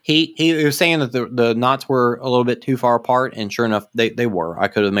 He was saying that the knots were a little bit too far apart, and sure enough, they were. I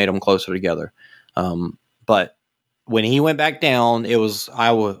could have made them closer together. But when he went back down,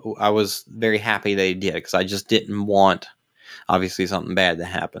 I was very happy that he did because I just didn't want obviously something bad to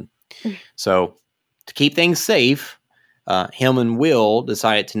happen. So to keep things safe, him and Will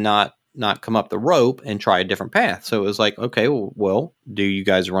decided to not come up the rope and try a different path. So it was like, okay, well, do you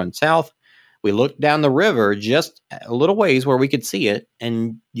guys run south? We looked down the river just a little ways where we could see it,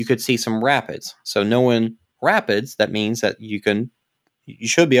 and you could see some rapids. So knowing rapids, that means that you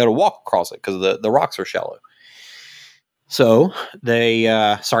should be able to walk across it because the rocks are shallow. So they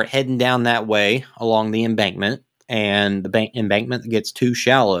start heading down that way along the embankment, and the embankment gets too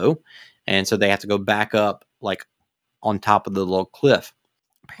shallow, and so they have to go back up like on top of the little cliff.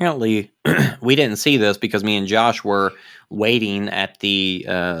 Apparently, we didn't see this because me and Josh were waiting at the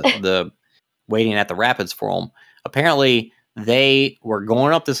rapids for them. Apparently, they were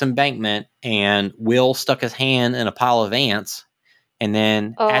going up this embankment, and Will stuck his hand in a pile of ants, and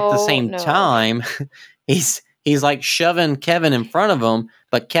then at the same time, he's like shoving Kevin in front of him,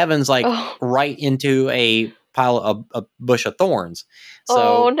 but Kevin's like right into a pile of a bush of thorns.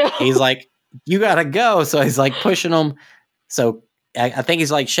 So he's like, "You gotta go." So he's like pushing them. So I think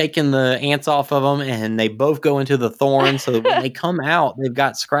he's like shaking the ants off of them, and they both go into the thorns. So when they come out, they've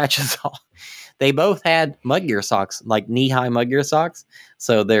got scratches all. They both had mudgear socks, like knee-high mudgear socks.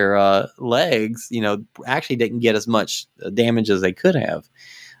 So their legs, actually didn't get as much damage as they could have.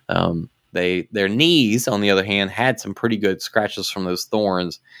 Their knees, on the other hand, had some pretty good scratches from those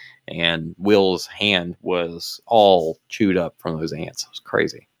thorns, and Will's hand was all chewed up from those ants. It was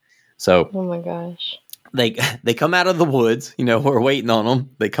crazy. So, oh my gosh. They come out of the woods. We're waiting on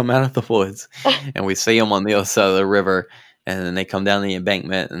them. They come out of the woods, and we see them on the other side of the river. And then they come down the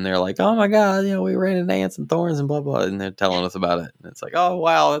embankment, and they're like, "Oh my God, we ran into ants and thorns and blah blah," and they're telling us about it. And it's like, "Oh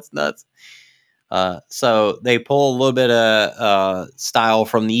wow, that's nuts." So they pull a little bit of style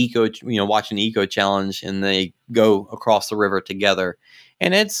from the eco, watching the eco challenge, and they go across the river together,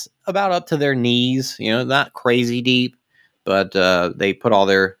 and it's about up to their knees. Not crazy deep, but they put all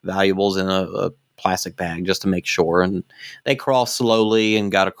their valuables in a plastic bag just to make sure, and they crossed slowly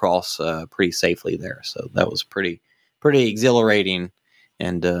and got across pretty safely there. So that was pretty exhilarating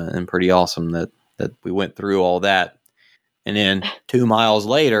and pretty awesome that we went through all that. And then 2 miles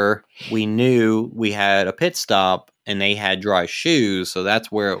later, we knew we had a pit stop, and they had dry shoes. So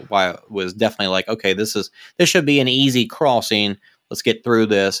that's why it was definitely like, okay, this should be an easy crossing. Let's get through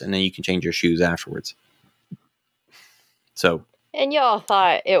this, and then you can change your shoes afterwards. So. And y'all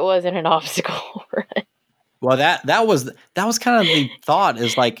thought it wasn't an obstacle, right? Well, that was kind of the thought,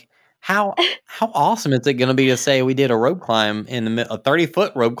 is like, how awesome is it going to be to say we did a rope climb a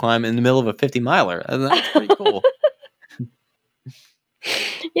 30-foot rope climb in the middle of a 50-miler? And that's pretty cool.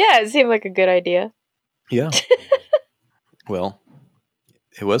 Yeah, it seemed like a good idea. Yeah. Well,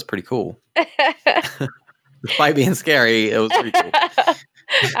 it was pretty cool. Despite being scary, it was pretty cool.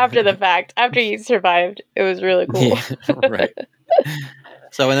 After the fact, after you survived, it was really cool. Yeah, right.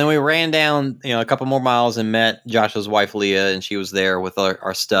 So, and then we ran down, a couple more miles and met Josh's wife, Leah, and she was there with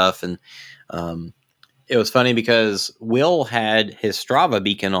our stuff. And it was funny because Will had his Strava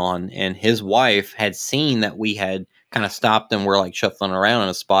beacon on, and his wife had seen that we had kind of stopped and were like shuffling around in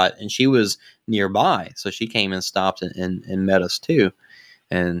a spot, and she was nearby, so she came and stopped and met us too,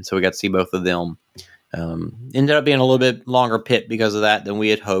 and so we got to see both of them. Ended up being a little bit longer pit because of that than we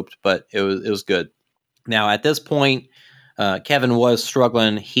had hoped, but it was good. Now at this point, Kevin was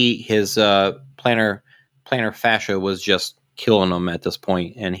struggling. His plantar fascia was just killing him at this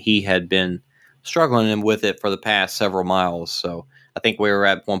point, and he had been struggling with it for the past several miles. So I think we were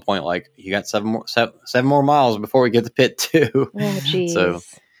at one point like, you got seven more miles before we get to pit 2. Oh, geez.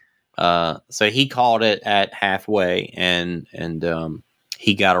 So he called it at halfway, and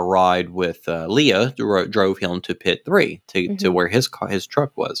he got a ride with Leah, drove him to pit 3 to where his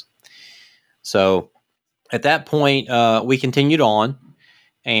truck was. So at that point, we continued on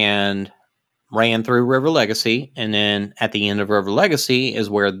and ran through River Legacy, and then at the end of River Legacy is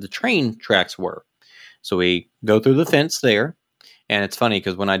where the train tracks were. So we go through the fence there, and it's funny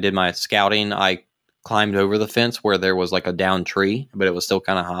because when I did my scouting, I climbed over the fence where there was like a downed tree, but it was still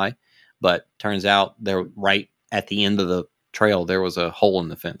kind of high. But turns out there, right at the end of the trail, there was a hole in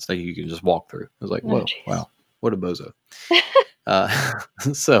the fence that you can just walk through. I was like, whoa, wow, what a bozo.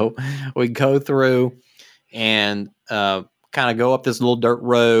 So we go through and kind of go up this little dirt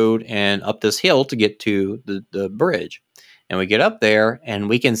road and up this hill to get to the bridge. And we get up there and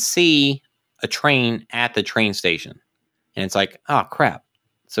we can see a train at the train station. And it's like, oh, crap.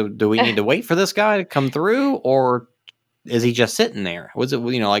 So do we need to wait for this guy to come through, or is he just sitting there? Was it,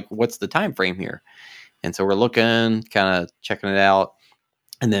 like, what's the time frame here? And so we're looking, kind of checking it out.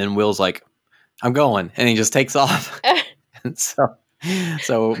 And then Will's like, I'm going. And he just takes off. And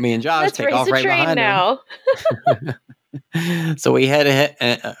so me and Josh take off right behind him. So we head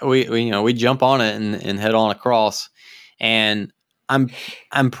ahead, we jump on it and head on across. And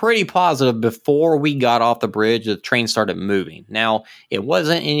I'm pretty positive before we got off the bridge, the train started moving. Now, it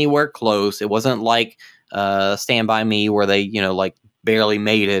wasn't anywhere close. It wasn't like Stand By Me where they, like barely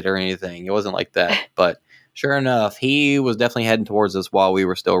made it or anything. It wasn't like that. But sure enough, he was definitely heading towards us while we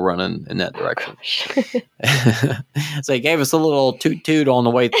were still running in that direction. So he gave us a little toot on the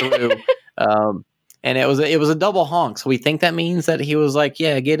way through. And it was a double honk. So we think that means that he was like,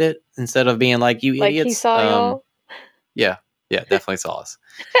 yeah, get it, instead of being like, you idiots. He saw y'all? Yeah, definitely saw us.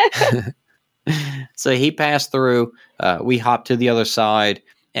 So he passed through. We hopped to the other side.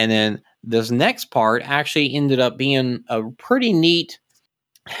 And then this next part actually ended up being a pretty neat,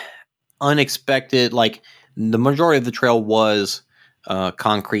 unexpected, like the majority of the trail was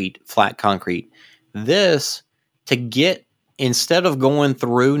flat concrete. This, to get, instead of going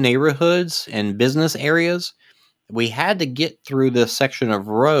through neighborhoods and business areas, we had to get through this section of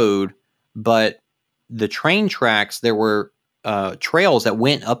road, but the train tracks, there were trails that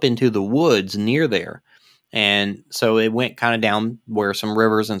went up into the woods near there. And so it went kind of down where some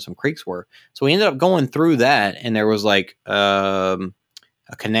rivers and some creeks were. So we ended up going through that, and there was like a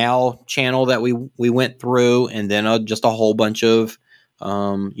canal channel that we went through, and then just a whole bunch of,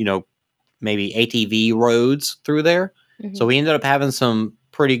 maybe ATV roads through there. Mm-hmm. So we ended up having some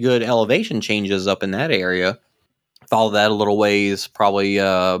pretty good elevation changes up in that area. Followed that a little ways, probably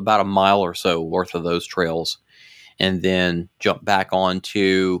about a mile or so worth of those trails, and then jumped back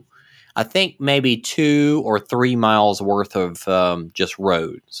onto, I think, maybe 2 or 3 miles worth of just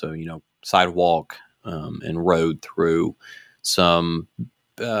road. So, sidewalk and road through some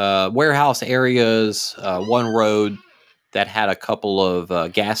warehouse areas, one road that had a couple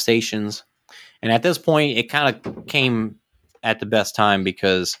of gas stations. And at this point, it kind of came at the best time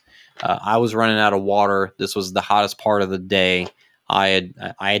because I was running out of water. This was the hottest part of the day. I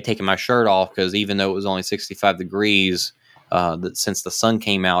had taken my shirt off because even though it was only 65 degrees, since the sun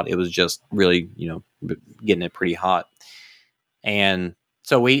came out, it was just really, getting it pretty hot. And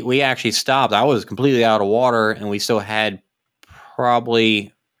so we actually stopped. I was completely out of water, and we still had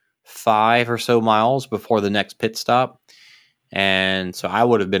probably 5 or so miles before the next pit stop. And so I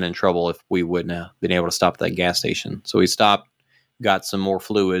would have been in trouble if we wouldn't have been able to stop at that gas station. So we stopped, got some more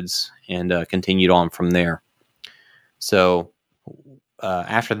fluids, and continued on from there. So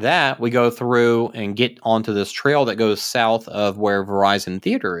after that, we go through and get onto this trail that goes south of where Verizon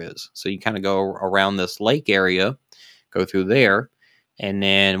Theater is. So you kind of go around this lake area, go through there. And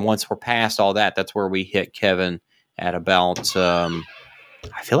then once we're past all that, that's where we hit Kevin at about, I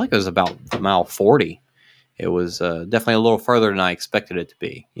feel like it was about mile 40. It was definitely a little further than I expected it to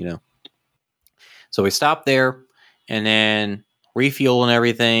be, So we stopped there and then refuel and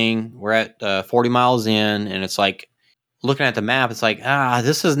everything. We're at 40 miles in, and it's like, looking at the map, it's like,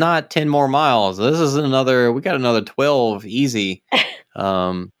 this is not 10 more miles. This is we got another 12 easy.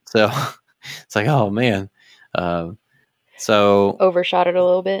 So It's like, oh man. So Overshot it a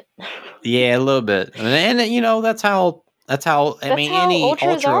little bit. yeah, a little bit, and that's how I mean how any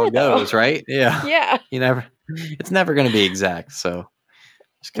ultras ultra are, though. goes, right? Yeah, Yeah. it's never going to be exact. So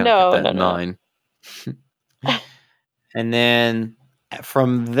just kind of keep No, that no, in no. mind. And then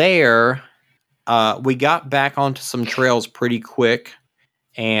from there, we got back onto some trails pretty quick,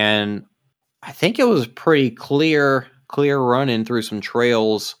 and I think it was pretty clear running through some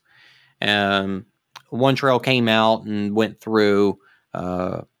trails. One trail came out and went through.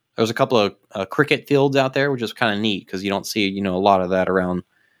 There was a couple of cricket fields out there, which is kind of neat because you don't see a lot of that around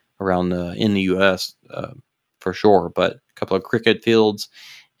in the U.S. For sure. But a couple of cricket fields,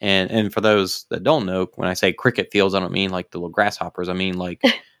 and for those that don't know, when I say cricket fields, I don't mean like the little grasshoppers. I mean like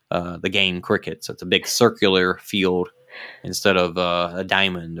the game cricket. So it's a big circular field instead of a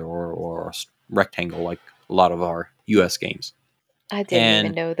diamond or a rectangle like a lot of our U.S. games. I didn't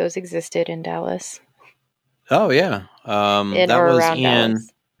even know those existed in Dallas. Oh yeah, In that or was around in,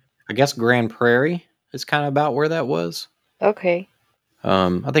 Dallas. I guess Grand Prairie is kind of about where that was. Okay.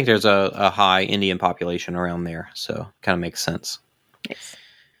 I think there's a high Indian population around there, so kind of makes sense. Nice.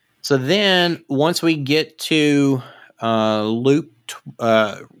 So then, once we get to Highway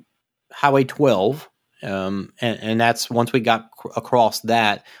 12, and that's once we got across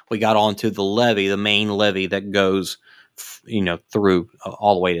that, we got onto the levee, the main levee that goes through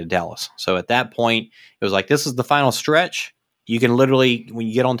all the way to Dallas. So at that point, it was like, this is the final stretch. You can literally, when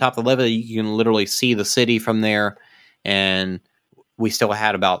you get on top of the levee, you can literally see the city from there. And we still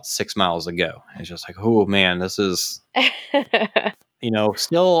had about 6 miles to go. It's just like, oh man, this is,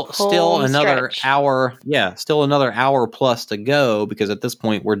 still Home another stretch. hour. Yeah. Still another hour plus to go, because at this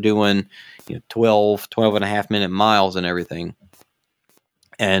point we're doing 12 and a half minute miles and everything.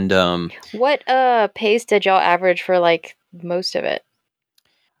 And what pace did y'all average for like most of it?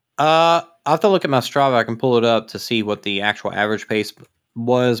 I'll have to look at my Strava. I can pull it up to see what the actual average pace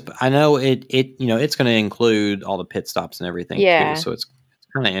was. But I know it's going to include all the pit stops and everything too. So it's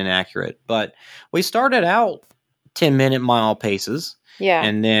kind of inaccurate. But we started out 10-minute mile paces. Yeah.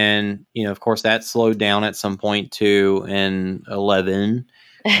 And then, of course, that slowed down at some point to an 11.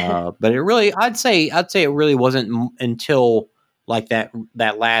 But it really, I'd say it really wasn't until like that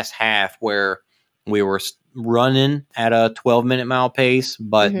last half where we were running at a 12-minute mile pace,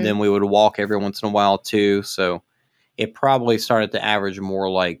 but then we would walk every once in a while too. So it probably started to average more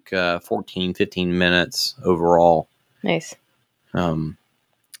like 14, 15 minutes overall. Nice.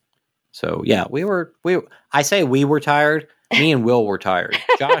 So yeah, I say we were tired. Me and Will were tired.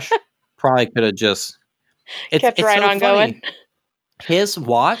 Josh probably could have just kept right so on funny. Going. His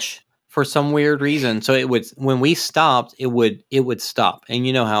watch, for some weird reason, so it would, when we stopped, it would stop. And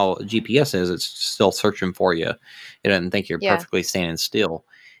you know how GPS is; it's still searching for you. It doesn't think you're perfectly standing still.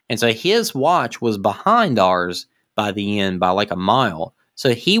 And so his watch was behind ours by the end by like a mile.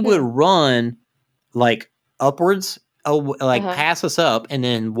 So he would run like upwards, pass us up, and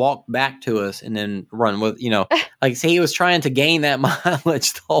then walk back to us, and then run with like, so he was trying to gain that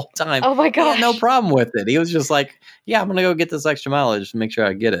mileage the whole time. Oh my gosh. He had no problem with it. He was just like, yeah, I'm gonna go get this extra mileage to make sure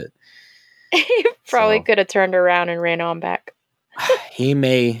I get it. He probably could have turned around and ran on back. He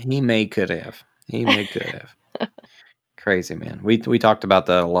could have. Crazy, man. We talked about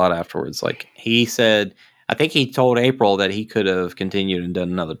that a lot afterwards. Like, he said, I think he told April that he could have continued and done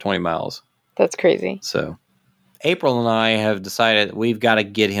another 20 miles. That's crazy. So April and I have decided we've got to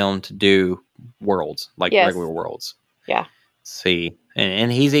get him to do worlds, like regular worlds. Yeah. See,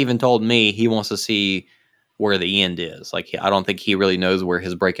 and he's even told me he wants to see where the end is. Like, I don't think he really knows where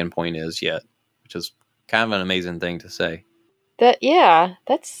his breaking point is yet, which is kind of an amazing thing to say.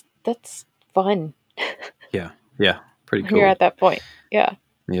 That's fun. Yeah, pretty cool. You're at that point. Yeah.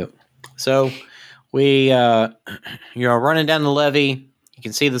 Yep. So we, running down the levee. You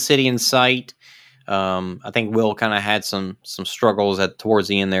can see the city in sight. I think Will kind of had some struggles towards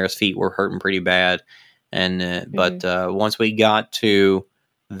the end there. His feet were hurting pretty bad. And but once we got to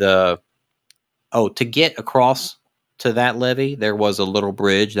to get across to that levee, there was a little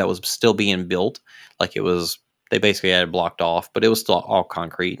bridge that was still being built. Like, they basically had it blocked off, but it was still all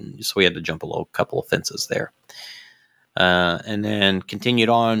concrete, and so we had to jump a couple of fences there. And then continued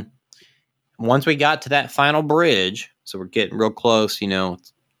on. Once we got to that final bridge, so we're getting real close,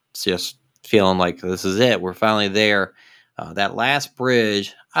 it's just feeling like this is it. We're finally there. That last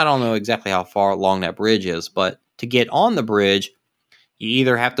bridge, I don't know exactly how far along that bridge is, but to get on the bridge, you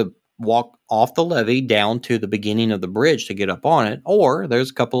either have to walk off the levee down to the beginning of the bridge to get up on it, or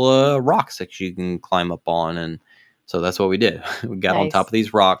there's a couple of rocks that you can climb up on. And so that's what we did. We got on top of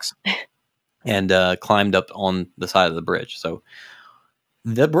these rocks and climbed up on the side of the bridge. So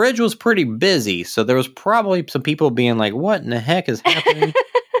the bridge was pretty busy, so there was probably some people being like, "What in the heck is happening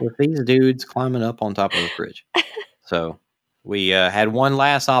with these dudes climbing up on top of this bridge?" So we had one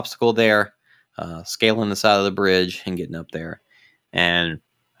last obstacle there, scaling the side of the bridge and getting up there. And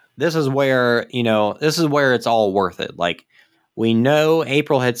this is where it's all worth it. Like, we know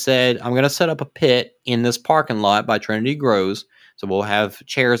April had said, "I'm going to set up a pit in this parking lot by Trinity Grows. So we'll have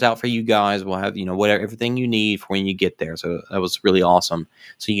chairs out for you guys. We'll have, whatever, everything you need for when you get there." So that was really awesome.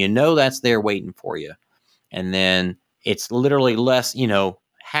 So that's there waiting for you. And then it's literally less,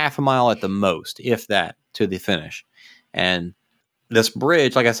 half a mile at the most, if that, to the finish. And this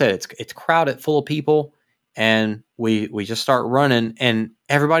bridge, like I said, it's crowded full of people. And we just start running and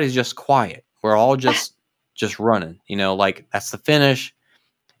everybody's just quiet. We're all just running, like that's the finish.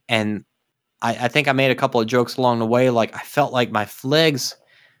 And I think I made a couple of jokes along the way. Like, I felt like my legs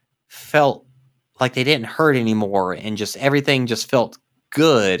felt like they didn't hurt anymore, and just everything just felt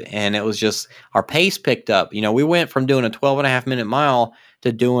good. And it was just, our pace picked up. We went from doing a 12.5-minute mile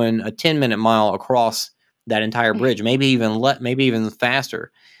to doing a 10-minute mile across that entire bridge, maybe even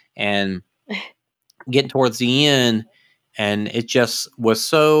faster. And getting towards the end, and it just was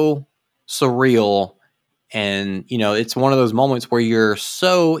so surreal. And, it's one of those moments where you're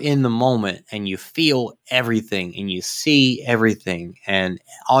so in the moment and you feel everything and you see everything and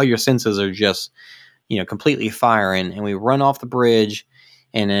all your senses are just, completely firing. And we run off the bridge,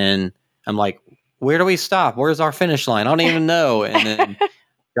 and then I'm like, "Where do we stop? Where's our finish line? I don't even know." And then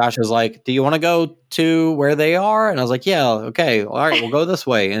Josh was like, "Do you want to go to where they are?" And I was like, "Yeah, okay. All right, we'll go this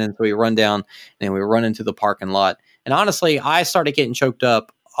way." And then so we run down and we run into the parking lot. And honestly, I started getting choked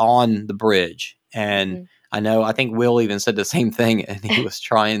up on the bridge. And I think Will even said the same thing, and he was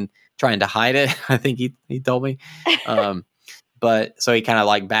trying to hide it. I think he told me. But so he kind of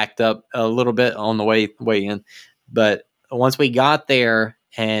like backed up a little bit on the way in. But once we got there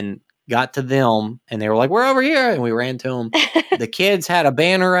and got to them, and they were like, "We're over here," and we ran to them. The kids had a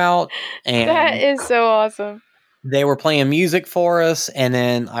banner out, and that is so awesome. They were playing music for us, and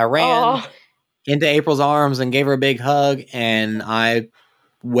then I ran into April's arms and gave her a big hug, and I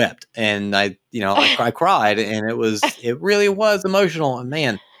wept, and I cried, and it really was emotional. And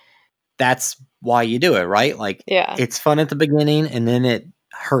man, that's why you do it, right? Like, it's fun at the beginning, and then it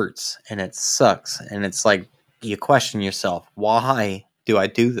hurts and it sucks, and it's like you question yourself, why do I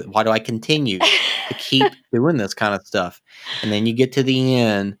do that? Why do I continue to keep doing this kind of stuff? And then you get to the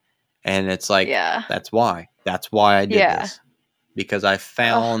end, and it's like, that's why I did this, because I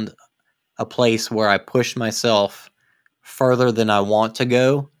found a place where I pushed myself further than I want to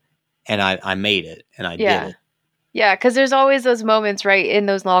go, and I made it, and I did it. Yeah, because there's always those moments, right, in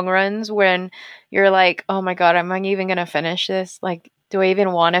those long runs when you're like, "Oh my God, am I even going to finish this? Like, do I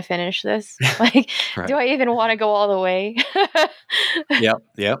even want to finish this? Like, Right. Do I even want to go all the way?"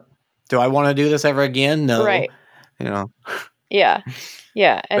 Yep. Do I want to do this ever again? No. Right. Yeah.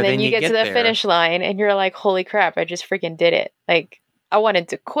 And then you get to the finish line, and you're like, "Holy crap, I just freaking did it." Like, I wanted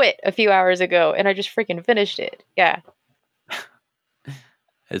to quit a few hours ago, and I just freaking finished it. Yeah.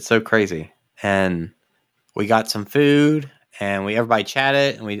 It's so crazy. And we got some food, and everybody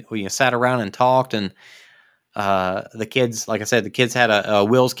chatted, and we sat around and talked. And the kids, like I said, had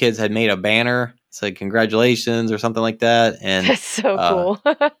Will's kids had made a banner, said "Congratulations" or something like that. And that's so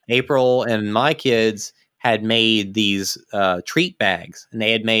cool. April and my kids had made these treat bags, and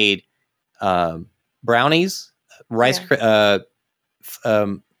they had made brownies, rice, Fruity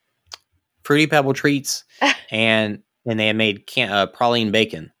Pebble treats, and they had made praline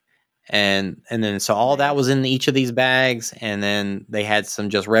bacon. And then so all that was in each of these bags, and then they had some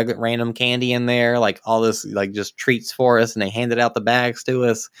just random candy in there, like all this, like just treats for us, and they handed out the bags to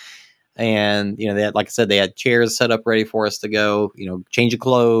us. And they had, like I said, they had chairs set up ready for us to go, change of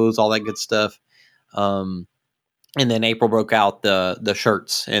clothes, all that good stuff. And then April broke out the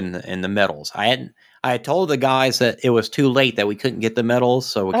shirts and the medals. I had told the guys that it was too late, that we couldn't get the medals,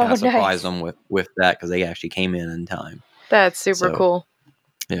 so we kind of surprised them with that, because they actually came in time. That's super cool.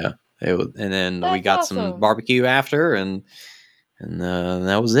 Yeah. And then we got some barbecue after, and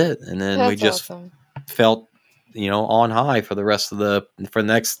that was it. And then we just felt, on high for the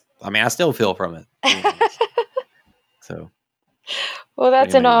next. I mean, I still feel from it. So, well,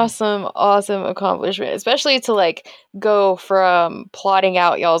 that's an awesome accomplishment, especially to like go from plotting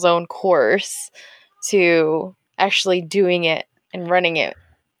out y'all's own course to actually doing it and running it.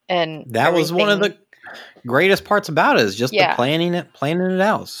 And that was one of the greatest parts about it, is just the planning it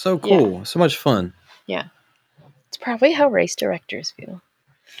out. So cool. So much fun. Yeah. It's probably how race directors feel.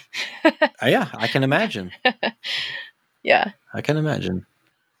 Yeah, I can imagine. Yeah. I can imagine.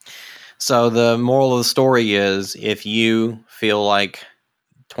 So the moral of the story is, if you feel like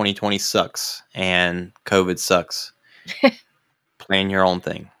 2020 sucks and COVID sucks. Plan your own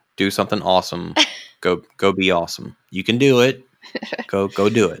thing. Do something awesome. Go be awesome. You can do it. Go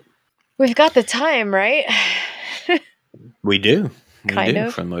do it. We've got the time, right? We do. Kind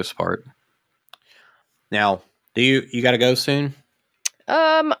of. For the most part. Now, do you got to go soon?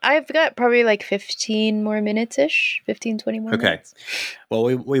 I've got probably like 15 more minutes-ish. 15, 20 more minutes. Well,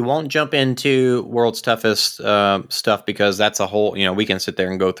 we won't jump into World's Toughest stuff because that's a whole, we can sit there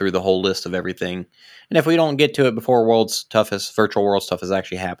and go through the whole list of everything. And if we don't get to it before Virtual World's Toughest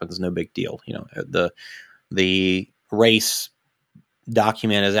actually happens, no big deal. The race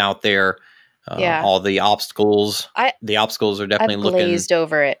document is out there. All the obstacles. The obstacles are definitely I've glazed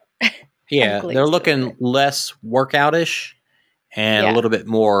over it. Yeah, they're looking less workout-ish and a little bit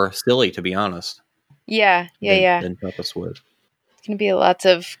more silly, to be honest. Yeah. Than Toughest would. It's going to be lots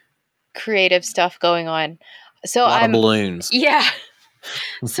of creative stuff going on. So a lot of balloons. Yeah.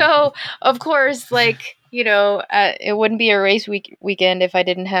 So, of course, like, it wouldn't be a race weekend if I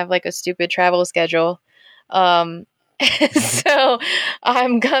didn't have like a stupid travel schedule. So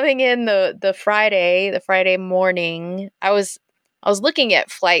I'm coming in the Friday morning. I was looking at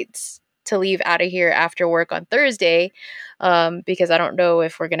flights to leave out of here after work on Thursday, because I don't know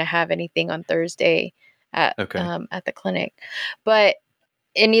if we're going to have anything on Thursday at the clinic. But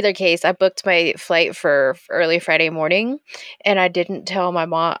in either case, I booked my flight for early Friday morning, and I didn't tell my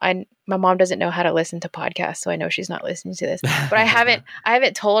mom. My mom doesn't know how to listen to podcasts, so I know she's not listening to this. But I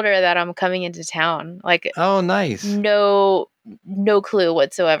haven't told her that I'm coming into town. Like, oh, nice. No clue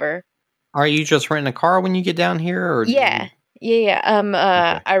whatsoever. Are you just renting a car when you get down here? Or Yeah.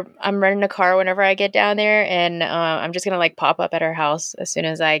 I'm renting a car whenever I get down there, and I'm just gonna like pop up at her house as soon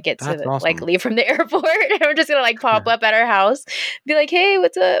as I get to awesome. like leave from the airport. I'm just gonna like pop up at her house, be like, "Hey,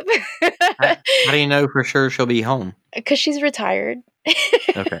 what's up?" How do you know for sure she'll be home? Because she's retired.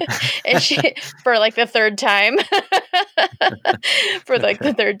 Okay. And she for like the third time.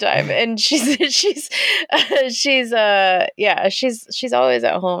 And she's always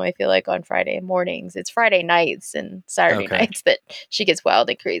at home. I feel like on Friday mornings. It's Friday nights and Saturday nights that she gets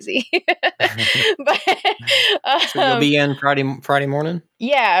wild and crazy. But so you'll be in Friday morning?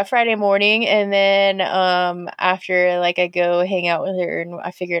 Yeah, Friday morning, and then after like I go hang out with her, and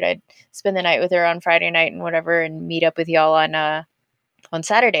I figured I'd spend the night with her on Friday night and whatever, and meet up with y'all on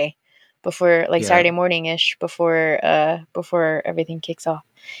Saturday before Saturday morning-ish before everything kicks off.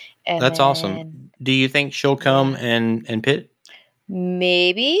 And that's awesome. Do you think she'll come and pit?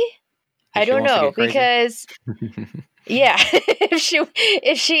 Maybe. I don't know, because if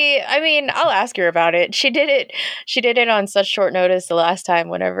she I mean, I'll ask her about it. She did it on such short notice the last time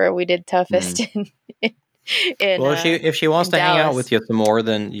whenever we did Toughest if she wants to hang out with you some more,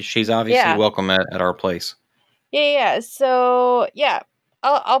 then she's obviously welcome at our place. Yeah. So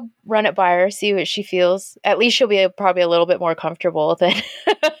I'll run it by her, see what she feels. At least she'll be probably a little bit more comfortable than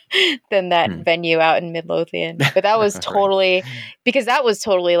that venue out in Midlothian. But that was totally because that was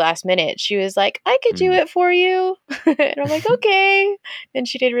totally last minute. She was like, "I could do it for you," and I'm like, "Okay," and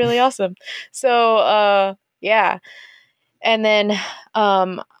she did really awesome. So and then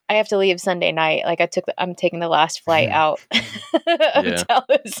I have to leave Sunday night. Like I'm taking the last flight out of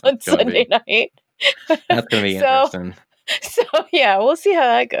Dallas on Sunday night. That's gonna be interesting. So we'll see how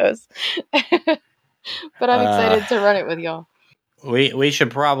that goes. But I'm excited to run it with y'all. We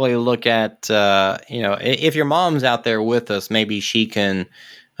should probably look at if your mom's out there with us, maybe she can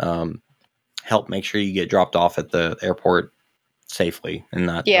help make sure you get dropped off at the airport safely and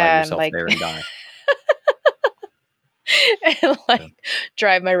not drive yourself there and die. And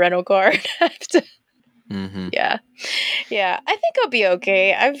drive my rental car. Mm-hmm. Yeah. I think I'll be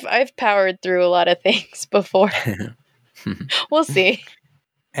okay. I've powered through a lot of things before. We'll see.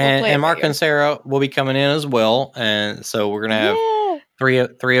 And Mark and Sarah will be coming in as well, and so we're gonna have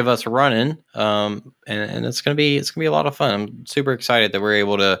three of us running. And it's gonna be a lot of fun. I'm super excited that we're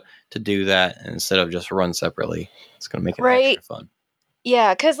able to do that instead of just run separately. It's gonna make it extra fun.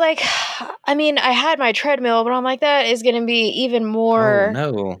 Yeah, because I had my treadmill, but I'm like, that is gonna be even more.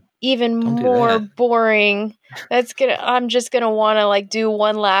 Oh, no. Even more boring. I'm just gonna want to do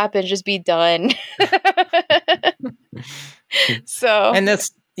one lap and just be done. So, and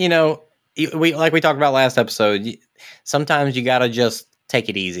that's we talked about last episode. Sometimes you gotta just take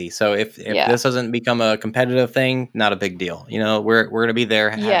it easy. So if this doesn't become a competitive thing, not a big deal. We're gonna be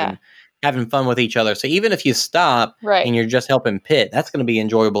there having fun with each other. So even if you stop and you're just helping pit, that's gonna be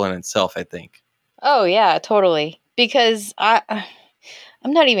enjoyable in itself, I think. Oh yeah, totally. Because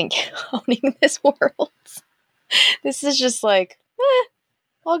I'm not even counting this world. This is just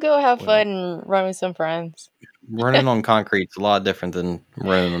I'll go have fun and run with some friends. running on concrete's a lot different than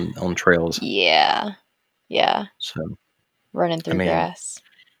running on trails. Yeah. So, Running through grass.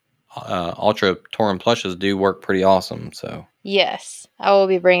 Ultra Touring Plushes do work pretty awesome. So, Yes, I will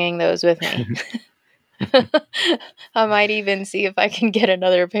be bringing those with me. I might even see if I can get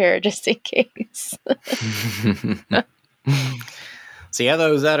another pair just in case. so yeah,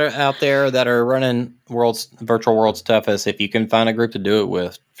 those that are out there that are running Virtual World's Toughest, if you can find a group to do it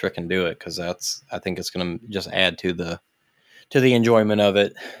with, frickin' do it, because I think it's going to just add to the enjoyment of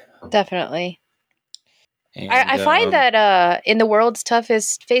it. Definitely. And, I find that in the World's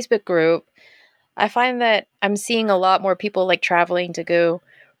Toughest Facebook group, I find that I'm seeing a lot more people like traveling to go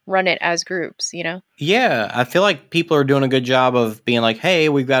run it as groups, you know? Yeah, I feel like people are doing a good job of being like, hey,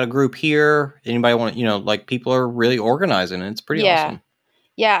 we've got a group here. Anybody want, like people are really organizing, and it's pretty awesome.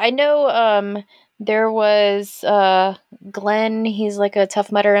 Yeah, I know there was Glenn, he's like a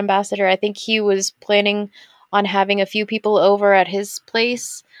Tough Mudder ambassador. I think he was planning on having a few people over at his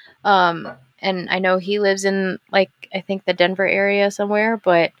place. And I know he lives in like I think the Denver area somewhere,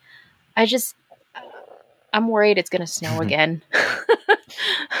 but I'm worried it's going to snow again.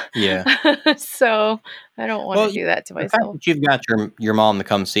 Yeah. So I don't want to do that to myself. The fact that you've got your mom to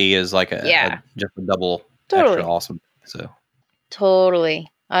come see is like just a double extra awesome. So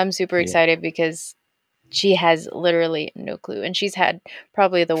totally. I'm super excited because she has literally no clue. And she's had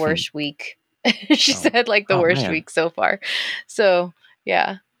probably the worst week. She's had like the worst week so far. So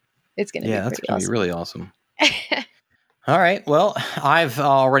yeah, it's going to be pretty that's going to awesome. be really awesome. All right. Well, I've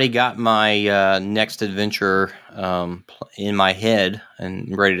already got my next adventure in my head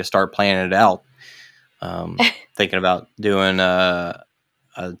and ready to start planning it out. Thinking about doing a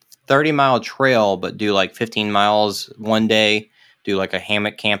 30-mile trail, but do like 15 miles one day, do like a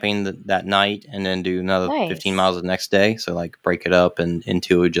hammock camping that night, and then do another 15 miles the next day. So like break it up and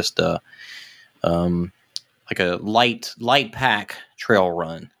into just like a light pack trail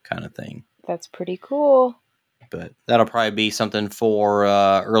run kind of thing. That's pretty cool. But that'll probably be something for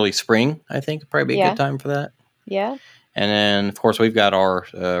early spring. I think probably be a good time for that. Yeah. And then, of course, we've got our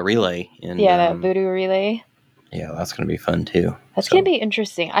relay. That voodoo relay. Yeah, that's going to be fun, too. That's going to be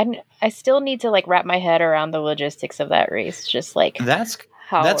interesting. I still need to, like, wrap my head around the logistics of that race. Just, like, that's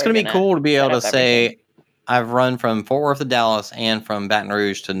going to be cool to be able to say, everything. I've run from Fort Worth to Dallas and from Baton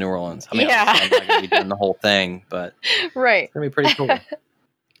Rouge to New Orleans. I mean, I'm not going to be doing the whole thing, but it's going to be pretty cool.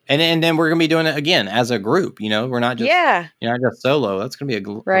 And then we're going to be doing it again as a group. We're not just just solo. That's going to be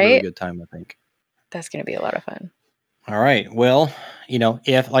a really good time, I think. That's going to be a lot of fun. All right. Well,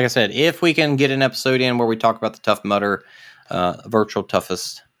 if, like I said, if we can get an episode in where we talk about the Tough Mudder,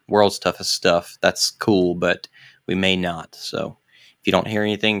 world's toughest stuff, that's cool, but we may not. So if you don't hear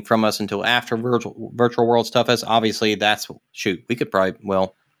anything from us until after Virtual World's Toughest, obviously we could probably,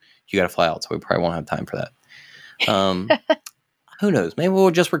 you got to fly out, so we probably won't have time for that. Who knows? Maybe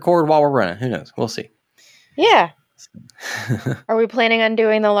we'll just record while we're running. Who knows? We'll see. Yeah. Are we planning on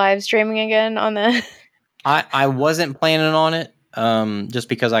doing the live streaming again on the... I wasn't planning on it, just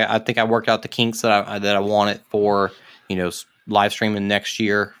because I think I worked out the kinks that I want it for, live streaming next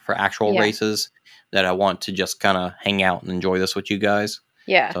year for actual races, that I want to just kind of hang out and enjoy this with you guys.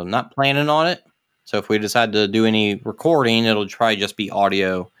 Yeah. So not planning on it. So if we decide to do any recording, it'll probably just be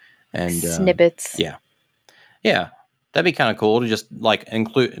audio and snippets. Yeah. That'd be kind of cool to just like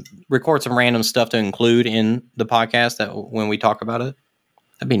record some random stuff to include in the podcast that when we talk about it.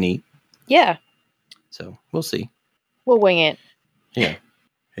 That'd be neat. Yeah. So we'll see. We'll wing it. Yeah.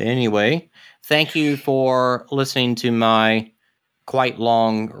 Anyway, thank you for listening to my quite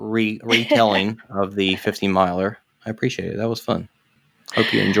long retelling of the 50-miler. I appreciate it. That was fun.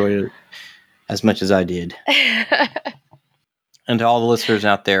 Hope you enjoyed it as much as I did. And to all the listeners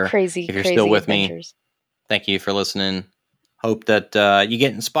out there, if you're still with me, thank you for listening. Hope that you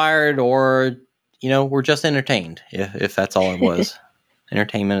get inspired or, we're just entertained, if that's all it was.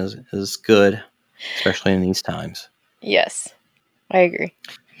 Entertainment is good, especially in these times. Yes, I agree.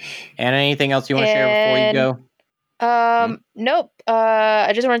 And anything else you want to share before you go? Nope.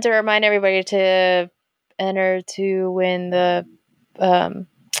 I just wanted to remind everybody to enter to win the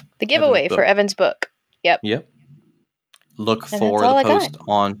giveaway for Evan's book. Yep. Look for the post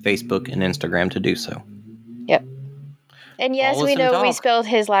on Facebook and Instagram to do so. Yep. And yes, we know we spelled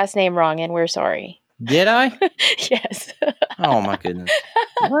his last name wrong, and we're sorry. Did I? Yes. Oh my goodness.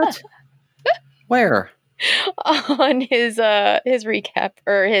 What? Where? On his recap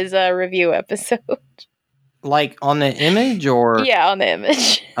or his review episode. Like on the image or? Yeah, on the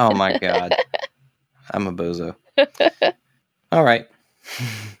image. Oh my God. I'm a bozo. All right.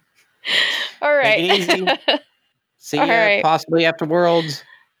 All right. Take it easy. See you possibly after Worlds.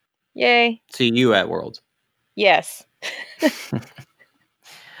 Yay. See you at Worlds. Yes.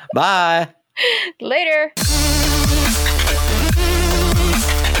 Bye. Later.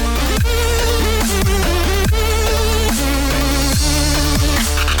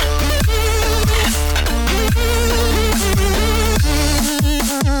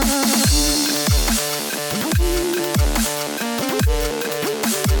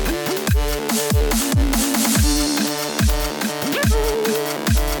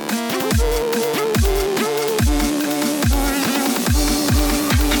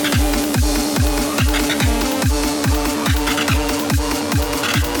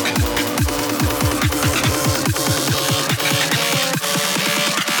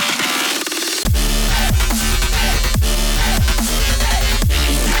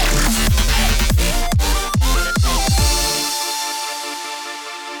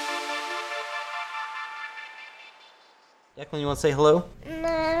 Declan, you want to say hello?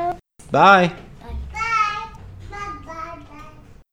 No. Bye.